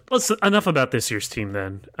what? Enough about this year's team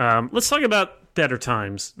then. Let's talk about better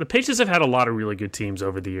times. The Pacers have had a lot of really good teams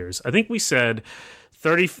over the years. I think we said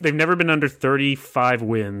 30. They've never been under 35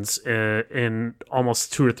 wins in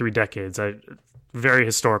almost 2 or 3 decades. Very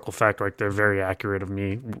historical fact right there, very accurate of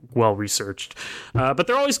me, well researched. But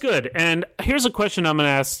they're always good. And here's a question I'm going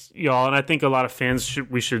to ask y'all, and I think a lot of fans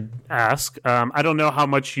we should ask. I don't know how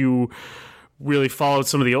much you really followed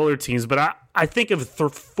some of the older teams, but I think of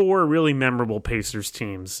 4 really memorable Pacers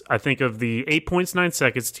teams. I think of the 8 points, 9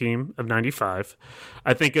 seconds team of 95.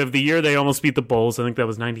 I think of the year they almost beat the Bulls. I think that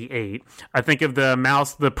was 98. I think of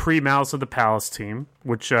the pre-Mouse of the Palace team,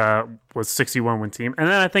 which was 61-win team. And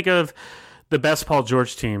then I think of the best Paul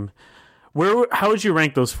George team. How would you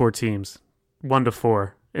rank those 4 teams, 1 to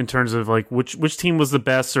 4, in terms of like which team was the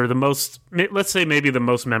best or the most? Let's say maybe the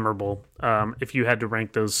most memorable. If you had to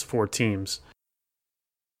rank those 4 teams.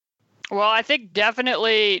 Well, I think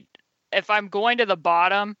definitely if I'm going to the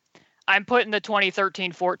bottom, I'm putting the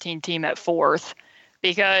 2013-14 team at 4th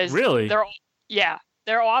because really,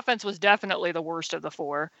 their offense was definitely the worst of the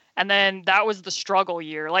 4, and then that was the struggle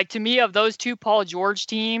year. Like to me, of those 2 Paul George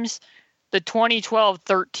teams, the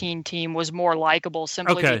 2012-13 team was more likable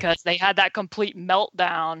simply because they had that complete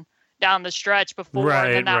meltdown down the stretch before.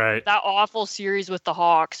 Right, and then that awful series with the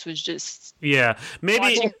Hawks was just maybe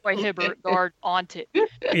watching Roy Hibbert guard onto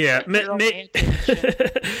maybe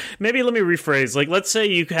let me rephrase. Like, let's say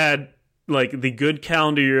you had like the good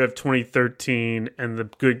calendar year of 2013 and the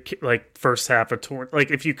good like first half of 20, like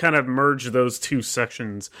if you kind of merge those 2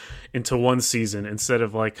 sections into one season instead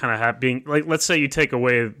of like kind of being like, let's say you take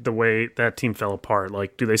away the way that team fell apart,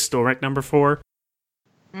 like do they still rank number 4?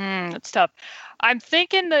 That's tough. I'm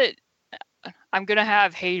thinking that I'm going to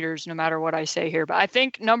have haters no matter what I say here, but I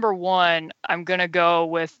think number 1, I'm going to go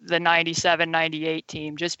with the 97-98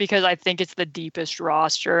 team just because I think it's the deepest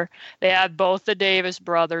roster. They have both the Davis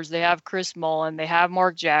brothers. They have Chris Mullin. They have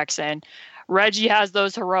Mark Jackson. Reggie has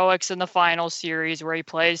those heroics in the final series where he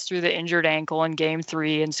plays through the injured ankle in game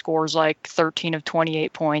 3 and scores like 13 of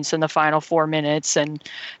 28 points in the final 4 minutes. And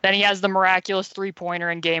then he has the miraculous 3-pointer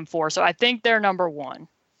in game 4. So I think they're number 1.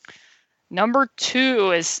 Number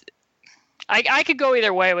 2 is... I could go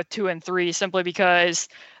either way with 2 and 3 simply because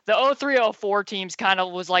the 03-04 teams kind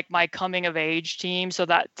of was like my coming of age team. So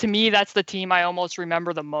that to me, that's the team I almost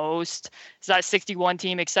remember the most. Is that 61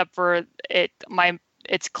 team, except for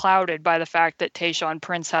it's clouded by the fact that Tayshaun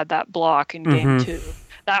Prince had that block in game 2.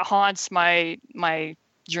 That haunts my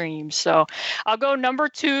dreams. So I'll go number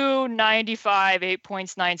 2, 95, 8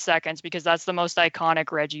 points, 9 seconds, because that's the most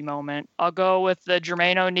iconic Reggie moment. I'll go with the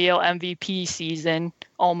Jermaine O'Neal MVP season.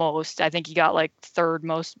 Almost. I think he got like 3rd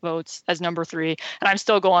most votes as number 3. And I'm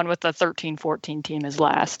still going with the 13-14 team as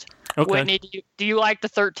last. Okay. Whitney, do you like the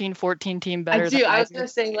 13-14 team better? I do. I was going to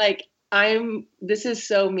say, like, this is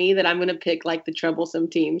so me that I'm going to pick like the troublesome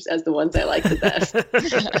teams as the ones I like the best.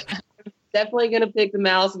 Definitely going to pick the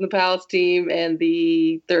Malice and the Palace team and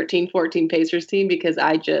the 13-14 Pacers team because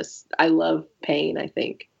I love pain, I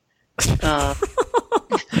think. Wow.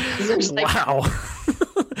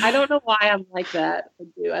 I don't know why I'm like that. I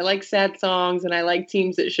do. I like sad songs and I like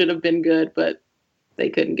teams that should have been good, but they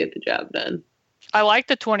couldn't get the job done. I like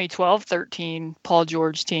the 2012-13 Paul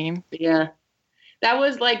George team. Yeah. That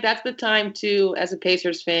was like, that's the time too, as a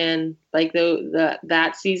Pacers fan, like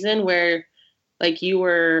that season where like you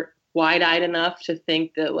were wide-eyed enough to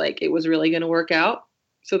think that like it was really going to work out.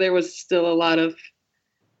 So there was still a lot of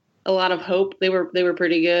hope. They were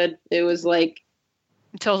pretty good. It was like,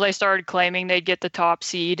 until they started claiming they'd get the top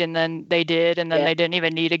seed, and then they did, and then they didn't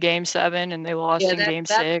even need a game 7, and they lost in game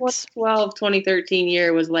 6. 2012-2013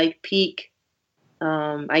 year was like peak,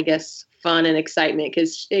 I guess, fun and excitement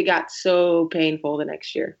because it got so painful the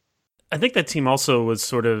next year. I think that team also was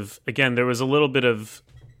sort of, again, there was a little bit of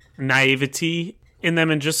naivety in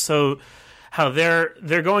them, and just so how they're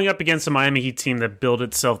going up against a Miami Heat team that built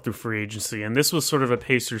itself through free agency, and this was sort of a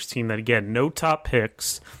Pacers team that, again, no top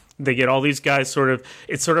picks. They get all these guys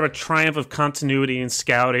it's sort of a triumph of continuity and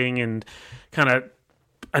scouting and kind of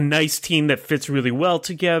a nice team that fits really well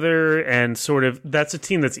together, and sort of that's a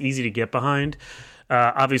team that's easy to get behind.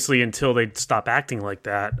 Obviously, until they stop acting like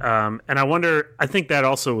that. And I think that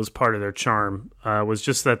also was part of their charm, was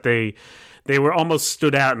just that they were almost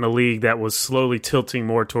stood out in a league that was slowly tilting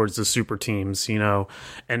more towards the super teams, you know.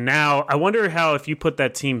 And now I wonder how, if you put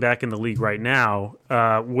that team back in the league right now,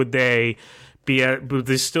 would they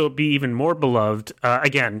still be even more beloved?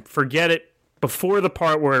 Again, forget it before the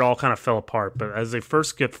part where it all kind of fell apart, but as they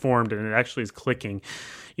first get formed and it actually is clicking,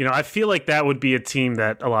 you know, I feel like that would be a team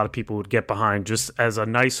that a lot of people would get behind, just as a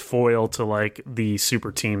nice foil to like the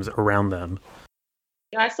super teams around them.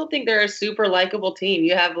 Yeah, I still think they're a super likable team.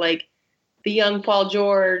 You have like the young Paul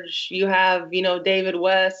George, you have, you know, David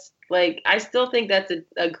West. Like, I still think that's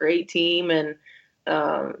a great team. And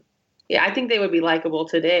yeah, I think they would be likable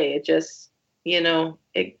today. It just, you know,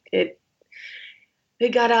 it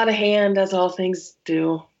got out of hand, as all things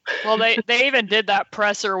do. Well, they even did that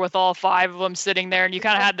presser with all 5 of them sitting there, and you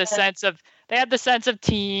kind of had the sense of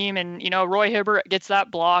team. And, you know, Roy Hibbert gets that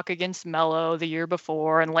block against Melo the year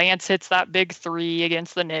before, and Lance hits that big 3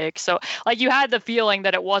 against the Knicks. So, like, you had the feeling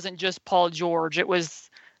that it wasn't just Paul George. It was,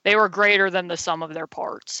 they were greater than the sum of their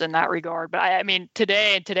parts in that regard. But I mean,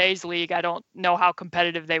 today in today's league, I don't know how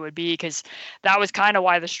competitive they would be, because that was kind of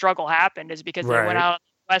why the struggle happened, is because they went out on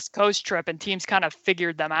the West Coast trip and teams kind of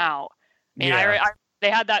figured them out. I mean, they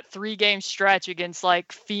had that 3-game stretch against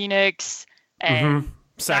like Phoenix and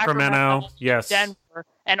Sacramento, yes, Denver,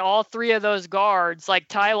 and all 3 of those guards, like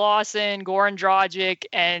Ty Lawson, Goran Dragic,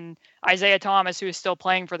 and Isaiah Thomas, who is still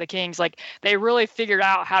playing for the Kings, like they really figured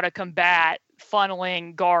out how to combat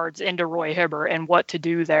funneling guards into Roy Hibbert and what to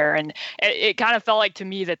do there. And it kind of felt like to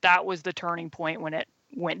me that was the turning point when it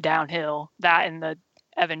went downhill, that and the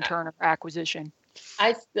Evan Turner acquisition.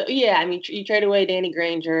 I mean, you trade away Danny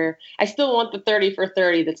Granger. I still want the 30 for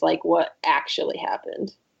 30. That's like what actually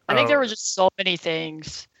happened. I think there were just so many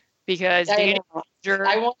things, because Danny Granger,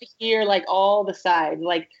 I want to hear like all the sides,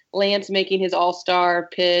 like Lance making his all-star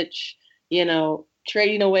pitch, you know,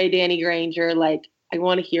 trading away Danny Granger. Like, I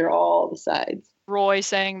want to hear all the sides. Roy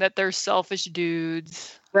saying that they're selfish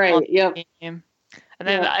dudes. Right. Yep. And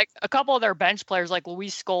then a couple of their bench players, like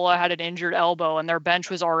Luis Scola, had an injured elbow, and their bench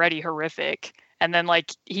was already horrific. And then,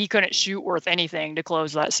 like, he couldn't shoot worth anything to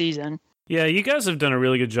close that season. Yeah, you guys have done a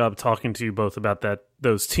really good job talking to you both about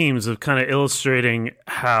those teams, of kind of illustrating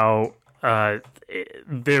how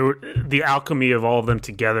the alchemy of all of them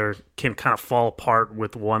together can kind of fall apart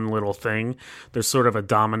with one little thing. There's sort of a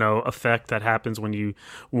domino effect that happens when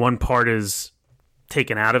one part is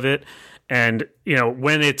taken out of it. And, you know,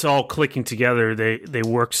 when it's all clicking together, they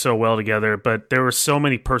work so well together. But there were so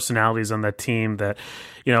many personalities on that team that,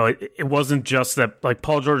 you know, it wasn't just that, like,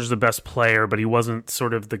 Paul George is the best player, but he wasn't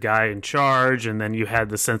sort of the guy in charge. And then you had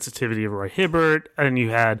the sensitivity of Roy Hibbert, and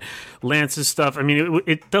you had Lance's stuff. I mean,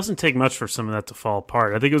 it doesn't take much for some of that to fall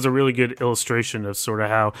apart. I think it was a really good illustration of sort of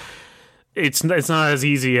how it's not as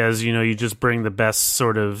easy as, you know, you just bring the best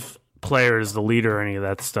sort of player as the leader or any of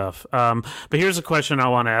that stuff. But here's a question I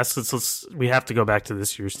want to ask. We have to go back to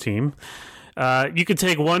this year's team. You could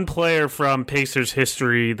take one player from Pacers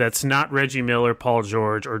history that's not Reggie Miller, Paul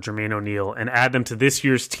George, or Jermaine O'Neal, and add them to this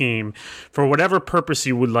year's team for whatever purpose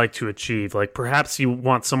you would like to achieve. Like, perhaps you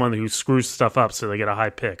want someone who screws stuff up so they get a high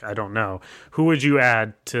pick. I don't know. Who would you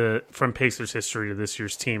add from Pacers history to this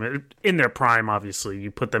year's team? In their prime, obviously. You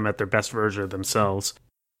put them at their best version of themselves.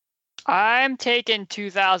 I'm taking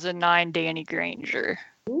 2009 Danny Granger.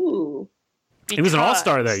 Ooh. He was an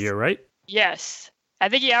all-star that year, right? Yes. I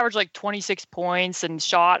think he averaged like 26 points and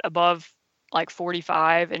shot above like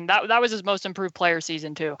 45. And that was his most improved player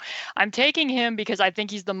season too. I'm taking him because I think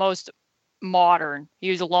he's the most modern. He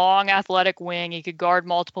was a long athletic wing. He could guard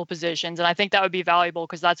multiple positions. And I think that would be valuable,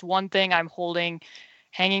 because that's one thing I'm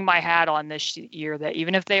hanging my hat on this year, that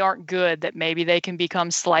even if they aren't good, that maybe they can become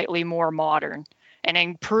slightly more modern and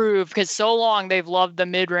improve, because so long they've loved the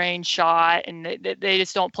mid-range shot, and they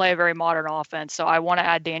just don't play a very modern offense. So I want to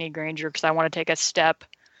add Danny Granger because I want to take a step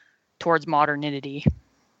towards modernity.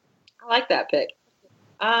 I like that pick.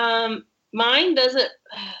 Mine doesn't.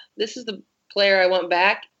 This is the player I want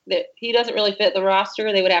back. That he doesn't really fit the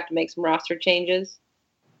roster. They would have to make some roster changes.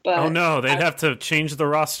 But oh no, they'd have to change the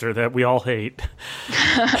roster that we all hate.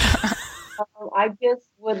 I just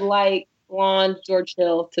would like Juan George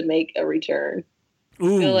Hill to make a return.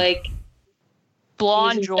 Ooh. I feel like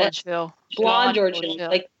Blonde George Hill. Blonde George Hill.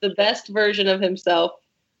 Like the best version of himself.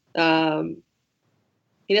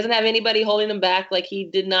 He doesn't have anybody holding him back. Like, he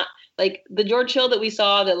did not, like the George Hill that we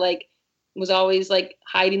saw that like was always like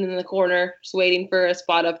hiding in the corner, just waiting for a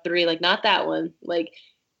spot up 3. Like, not that one. Like,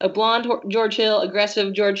 a blonde George Hill,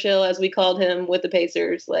 aggressive George Hill, as we called him with the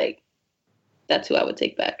Pacers, like that's who I would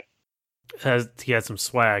take back. He had some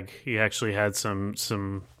swag. He actually had some.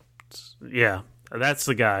 Yeah, that's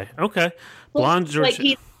the guy. Okay, blonde George.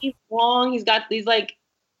 Like he's long. He's got these like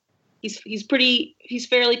he's pretty. He's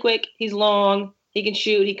fairly quick. He's long. He can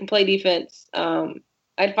shoot. He can play defense.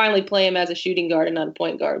 I'd finally play him as a shooting guard and not a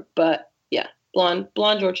point guard. But yeah, blonde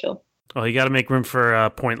George Hill. Well, you got to make room for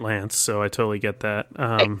Point Lance, so I totally get that.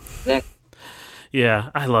 Exactly. Yeah,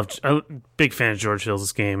 I'm big fan of George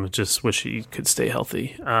Hill's game. Just wish he could stay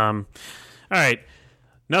healthy. All right,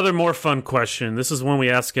 another more fun question. This is one we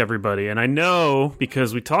ask everybody, and I know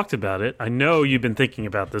because we talked about it, I know you've been thinking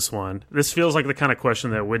about this one. This feels like the kind of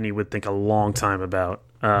question that Whitney would think a long time about.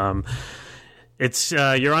 It's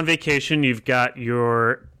you're on vacation. You've got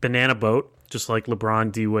your banana boat, just like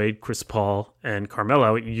LeBron, D-Wade, Chris Paul, and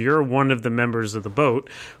Carmelo. You're one of the members of the boat.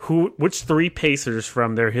 Which three Pacers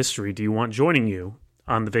from their history do you want joining you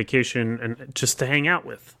on the vacation and just to hang out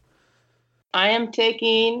with? I am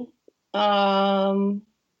taking George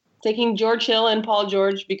Hill and Paul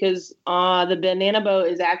George because the banana boat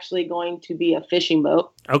is actually going to be a fishing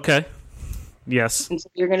boat. Okay. Yes. And so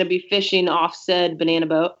you're going to be fishing off said banana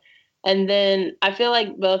boat. And then I feel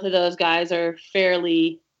like both of those guys are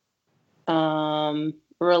fairly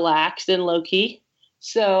relaxed and low key.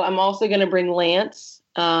 So I'm also going to bring Lance.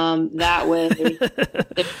 That way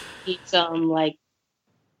there be some like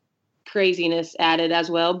craziness added as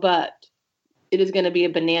well, but it is going to be a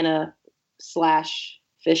banana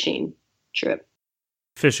 / fishing trip.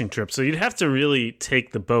 Fishing trip. So you'd have to really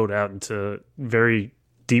take the boat out into very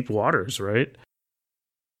deep waters, right?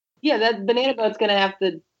 Yeah, that banana boat's going to have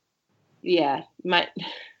to, might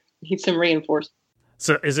need some reinforcement.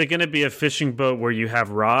 So is it going to be a fishing boat where you have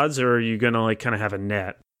rods, or are you going to like kind of have a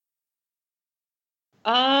net?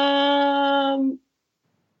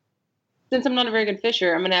 Since I'm not a very good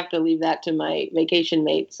fisher, I'm going to have to leave that to my vacation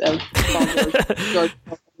mates of George,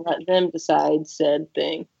 let them decide said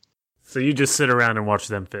thing. So you just sit around and watch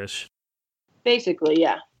them fish? Basically,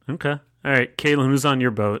 yeah. Okay. All right. Caitlin, who's on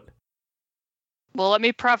your boat? Well, let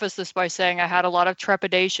me preface this by saying I had a lot of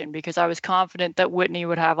trepidation because I was confident that Whitney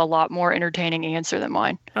would have a lot more entertaining answer than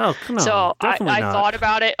mine. Oh, come on. So I not. thought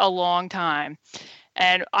about it a long time.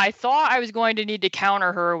 And I thought I was going to need to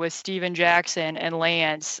counter her with Steven Jackson and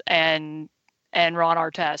Lance and Ron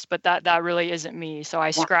Artest, but that really isn't me. So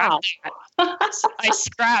I scrapped that. I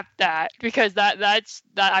scrapped that because that's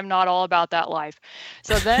I'm not all about that life.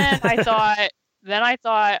 So then I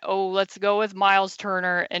thought, oh, let's go with Miles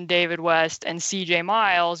Turner and David West and CJ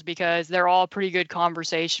Miles because they're all pretty good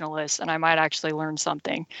conversationalists and I might actually learn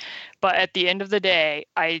something. But at the end of the day,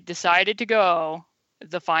 I decided to go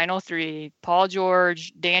the final three, Paul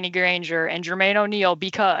George, Danny Granger, and Jermaine O'Neal,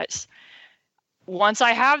 because once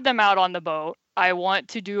I have them out on the boat, I want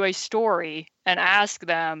to do a story and ask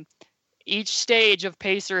them each stage of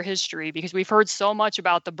Pacer history, because we've heard so much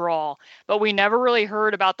about the brawl, but we never really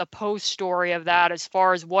heard about the post story of that as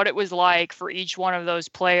far as what it was like for each one of those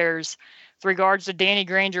players with regards to Danny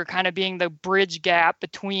Granger kind of being the bridge gap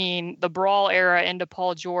between the brawl era into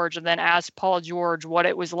Paul George, and then ask Paul George what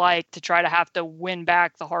it was like to try to have to win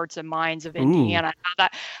back the hearts and minds of Indiana.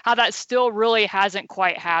 How that still really hasn't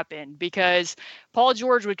quite happened, because Paul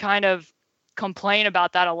George would kind of complain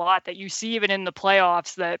about that a lot, that you see even in the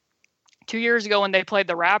playoffs that 2 years ago when they played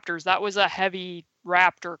the Raptors, that was a heavy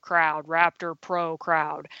Raptor crowd, Raptor pro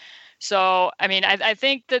crowd. So, I mean, I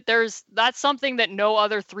think that that's something that no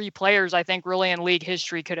other three players, I think, really in league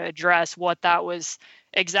history could address, what that was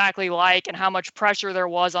exactly like and how much pressure there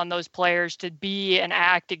was on those players to be and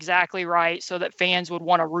act exactly right so that fans would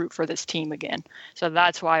want to root for this team again. So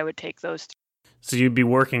that's why I would take those three. So you'd be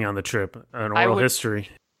working on the trip, an oral history.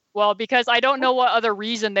 Well, because I don't know what other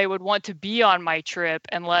reason they would want to be on my trip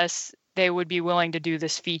unless they would be willing to do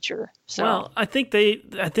this feature. So. Well, I think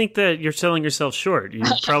that you're selling yourself short. You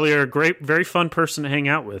probably are a very fun person to hang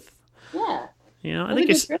out with. Yeah. You know, I think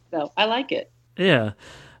it's trip, though. I like it. Yeah.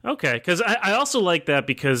 Okay. Because I also like that,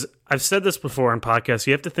 because I've said this before on podcasts.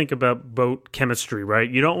 You have to think about boat chemistry, right?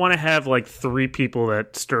 You don't want to have like three people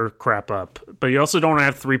that stir crap up, but you also don't want to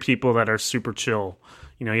have three people that are super chill.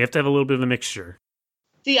 You know, you have to have a little bit of a mixture.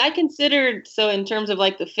 See, I considered, so in terms of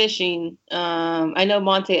like the fishing, I know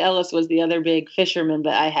Monte Ellis was the other big fisherman,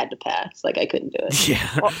 but I had to pass. Like I couldn't do it.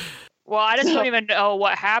 Yeah. Well, I just don't even know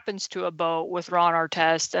what happens to a boat with Ron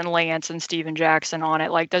Artest and Lance and Steven Jackson on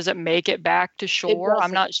it. Like, does it make it back to shore?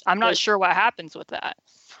 I'm not sure what happens with that.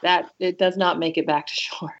 That it does not make it back to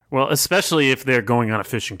shore. Well, especially if they're going on a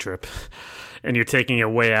fishing trip. and you're taking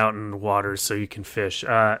it way out in the water so you can fish.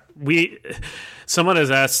 Someone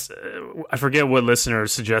has asked, I forget what listener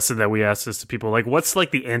suggested that we ask this to people, like, what's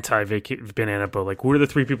like the anti-banana boat? Like, who are the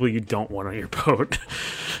 3 people you don't want on your boat?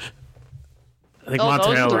 I think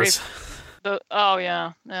Montanellis.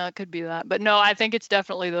 Yeah, it could be that. But no, I think it's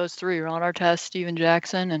definitely those 3: Ron Artest, Steven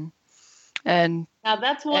Jackson, and now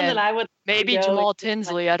that's one that I would maybe Jamal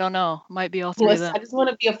Tinsley. I don't know. Might be all 3 of them. I just want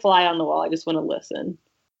to be a fly on the wall. I just want to listen.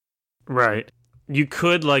 Right. You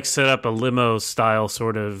could like set up a limo style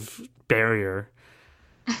sort of barrier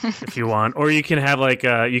if you want, or you can have like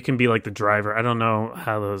you can be like the driver. I don't know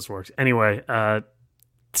how those work. Anyway,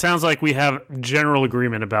 sounds like we have general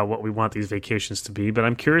agreement about what we want these vacations to be, but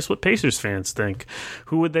I'm curious what Pacers fans think.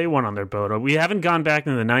 Who would they want on their boat? We haven't gone back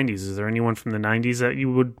into the 90s. Is there anyone from the 90s that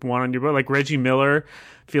you would want on your boat? Like Reggie Miller,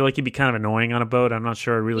 I feel like he'd be kind of annoying on a boat. I'm not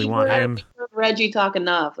sure I really want him. Reggie talk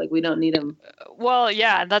enough. Like, we don't need him. Well,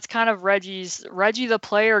 yeah, that's kind of Reggie the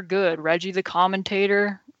player, good. Reggie the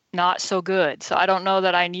commentator, not so good. So I don't know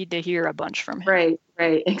that I need to hear a bunch from him.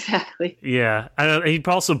 Right, exactly. Yeah, he'd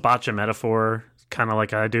also botch a metaphor, kind of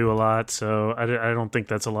like I do a lot. So I don't think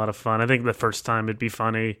that's a lot of fun. I think the first time it'd be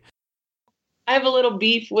funny. I have a little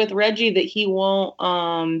beef with Reggie that he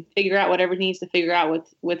won't figure out whatever he needs to figure out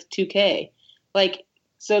with 2K. Like,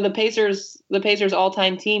 so the Pacers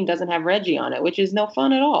all-time team doesn't have Reggie on it, which is no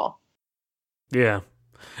fun at all. Yeah.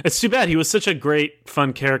 It's too bad. He was such a great,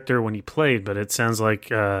 fun character when he played, but it sounds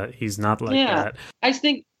like he's not like that. I just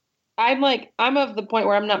think I'm of the point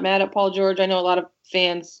where I'm not mad at Paul George. I know a lot of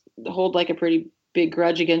fans hold like a pretty big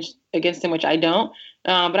grudge against him, which I don't.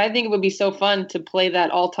 But I think it would be so fun to play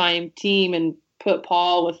that all-time team and put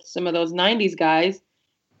Paul with some of those 90s guys.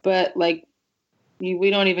 But like,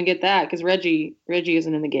 we don't even get that because Reggie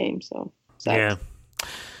isn't in the game. So yeah,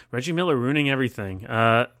 Reggie Miller ruining everything.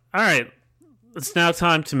 All right, it's now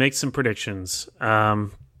time to make some predictions.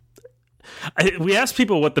 We asked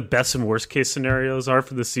people what the best and worst case scenarios are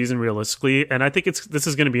for the season realistically, and I think this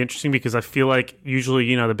is going to be interesting because I feel like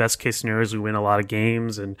usually, the best case scenario is we win a lot of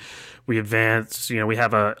games and we advance, we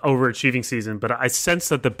have a overachieving season, but I sense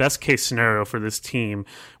that the best case scenario for this team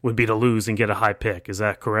would be to lose and get a high pick. Is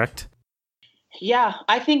that correct? Yeah,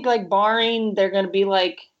 I think like barring they're going to be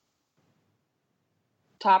like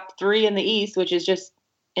top 3 in the East, which is just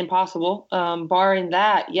impossible. Barring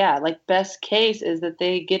that, yeah, like best case is that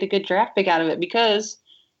they get a good draft pick out of it because,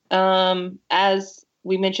 as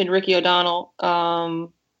we mentioned, Ricky O'Donnell, I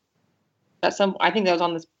think that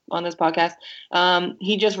was on this podcast.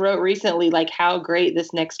 He just wrote recently like how great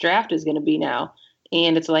this next draft is going to be now,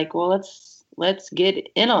 and it's like, well, let's get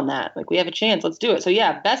in on that. Like, we have a chance. Let's do it. So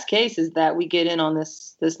yeah, best case is that we get in on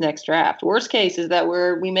this next draft. Worst case is that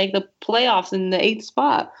we make the playoffs in the 8th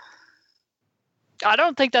spot. I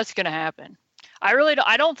don't think that's going to happen. I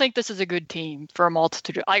don't think this is a good team for a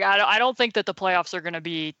multitude. Like, I don't think that the playoffs are going to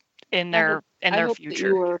be in their future.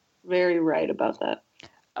 You were very right about that.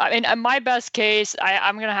 I mean, my best case,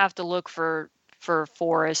 I'm going to have to look for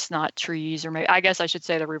forests, not trees, or maybe I guess I should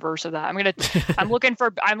say the reverse of that. I'm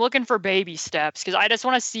looking for baby steps because I just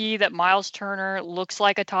want to see that Miles Turner looks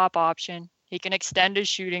like a top option. He can extend his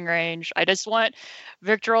shooting range. I just want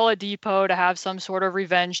Victor Oladipo to have some sort of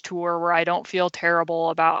revenge tour where I don't feel terrible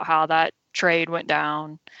about how that trade went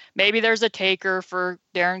down. Maybe there's a taker for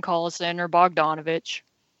Darren Collison or Bogdanovich.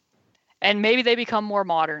 And maybe they become more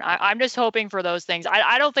modern. I'm just hoping for those things.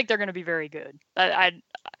 I don't think they're going to be very good. I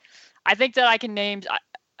think that I can name...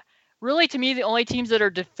 Really, to me, the only teams that are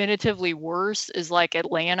definitively worse is like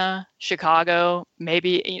Atlanta, Chicago,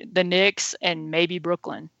 maybe the Knicks, and maybe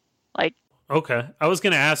Brooklyn. Like... Okay. I was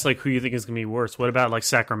going to ask, like, who you think is going to be worse. What about, like,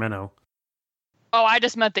 Sacramento? Oh, I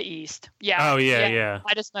just meant the East. Yeah. Oh, yeah.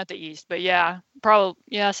 I just meant the East. But yeah,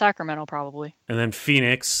 Sacramento probably. And then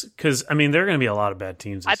Phoenix, because, I mean, there are going to be a lot of bad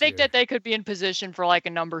teams this I think year. that they could be in position for, like, a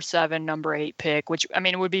number 7, number 8 pick, which, I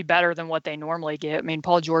mean, would be better than what they normally get. I mean,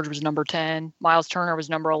 Paul George was number 10. Miles Turner was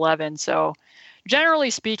number 11. So, generally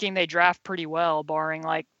speaking, they draft pretty well, barring,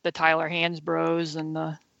 like, the Tyler Hansbroughs and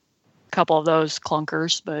the couple of those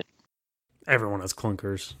clunkers, but... Everyone has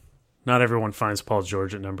clunkers. Not everyone finds Paul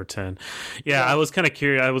George at number 10. Yeah, I was kind of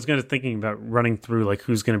curious. I was thinking about running through like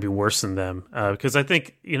who's going to be worse than them because I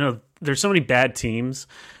think there's so many bad teams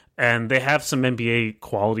and they have some NBA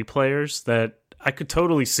quality players that I could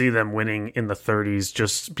totally see them winning in the 30s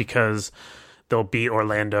just because they'll beat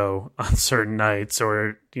Orlando on certain nights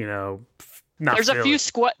or not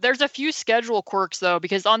there's a few schedule quirks though,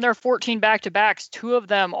 because on their 14 back-to-backs, 2 of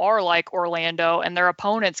them are like Orlando and their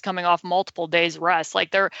opponents coming off multiple days rest.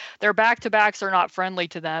 Like their back-to-backs are not friendly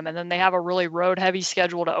to them. And then they have a really road heavy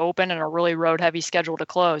schedule to open and a really road heavy schedule to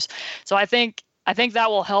close. So I think I think that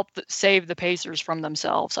will help save the Pacers from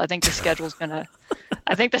themselves. I think the schedule's gonna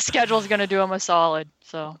do them a solid.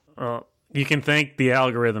 So. Well, you can thank the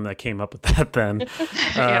algorithm that came up with that then.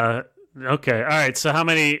 Yeah. Okay. All right. So how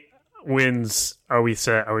many wins are we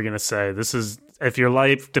going to say? This is, if your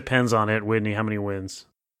life depends on it, Whitney, how many wins?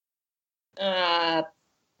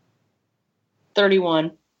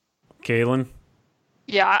 31. Kaylin?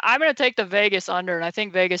 Yeah, I'm going to take the Vegas under, and I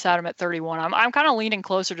think Vegas had them at 31. I'm kind of leaning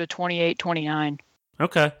closer to 28, 29.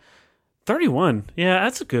 Okay. 31. Yeah,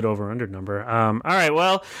 that's a good over-under number. All right,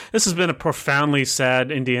 well, this has been a profoundly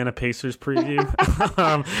sad Indiana Pacers preview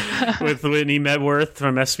with Whitney Medworth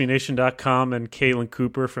from SBNation.com and Kaylin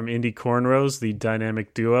Cooper from Indy Cornrows, the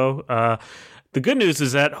dynamic duo. The good news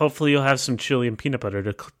is that hopefully you'll have some chili and peanut butter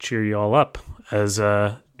to cheer you all up as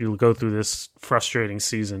you'll go through this frustrating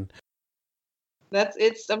season. I'm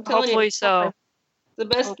telling Hopefully you. so. The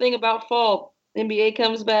best thing about fall, NBA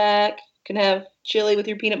comes back, can have chili with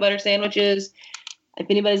your peanut butter sandwiches. If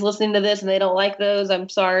anybody's listening to this and they don't like those, I'm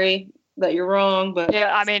sorry that you're wrong. But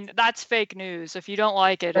Yeah, I mean, that's fake news. If you don't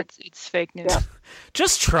like it, it's fake news. Yeah.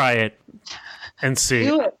 Just try it and see.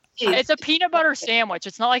 do it. It's a peanut butter sandwich.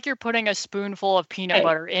 It's not like you're putting a spoonful of peanut Right.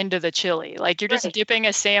 butter into the chili. Like you're just Right. dipping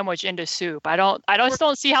a sandwich into soup. I just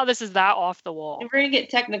don't see how this is that off the wall. If we're gonna get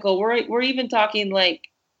technical, we're even talking like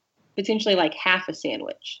potentially like half a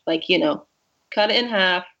sandwich. Like, cut it in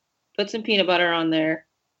half, put some peanut butter on there,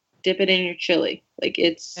 dip it in your chili. Like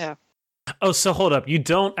it's Yeah. Oh, so hold up. You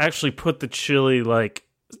don't actually put the chili,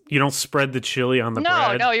 you don't spread the chili on the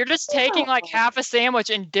bread? No, you're just taking like half a sandwich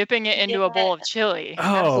and dipping it into a bowl of chili. Oh,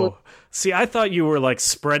 Absolutely. see, I thought you were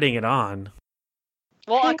spreading it on.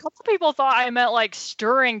 Well, a couple people thought I meant like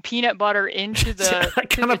stirring peanut butter into the. I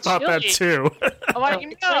kind of thought that too. I'm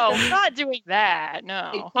like, no, I'm not doing that. it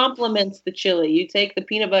No. complements the chili. You take the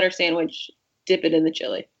peanut butter sandwich, dip it in the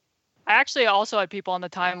chili. I actually also had people on the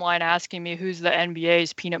timeline asking me who's the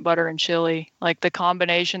NBA's peanut butter and chili, like the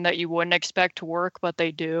combination that you wouldn't expect to work, but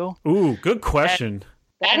they do. Ooh, good question.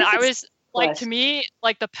 And I was like, plus. to me,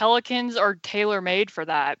 like the Pelicans are tailor made for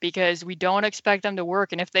that because we don't expect them to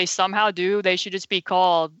work. And if they somehow do, they should just be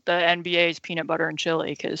called the NBA's peanut butter and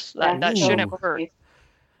chili because that Ooh. shouldn't work.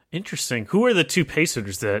 Interesting. Who are the two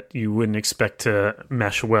Pacers that you wouldn't expect to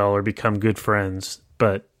mesh well or become good friends,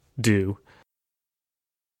 but do?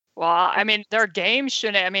 Well, I mean, their games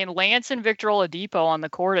shouldn't. I mean, Lance and Victor Oladipo on the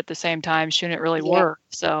court at the same time shouldn't really Yeah. work.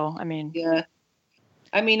 So, I mean, Yeah.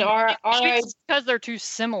 I mean, maybe it's because they're too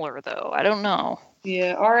similar, though. I don't know.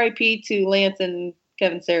 RIP to Lance and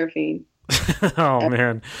Kevin Seraphine. Oh,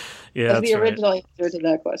 man. Yeah, That's that's the right. original answer to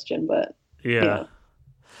that question, but Yeah.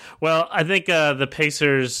 Well, I think the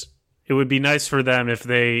Pacers, it would be nice for them if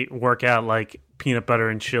they work out like peanut butter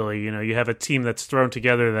and chili. You have a team that's thrown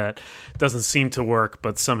together that doesn't seem to work,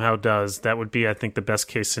 but somehow does. That would be, I think, the best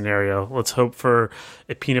case scenario. Let's hope for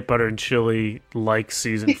a peanut butter and chili like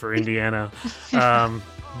season for Indiana.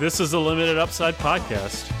 This is the Limited Upside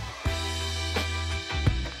Podcast.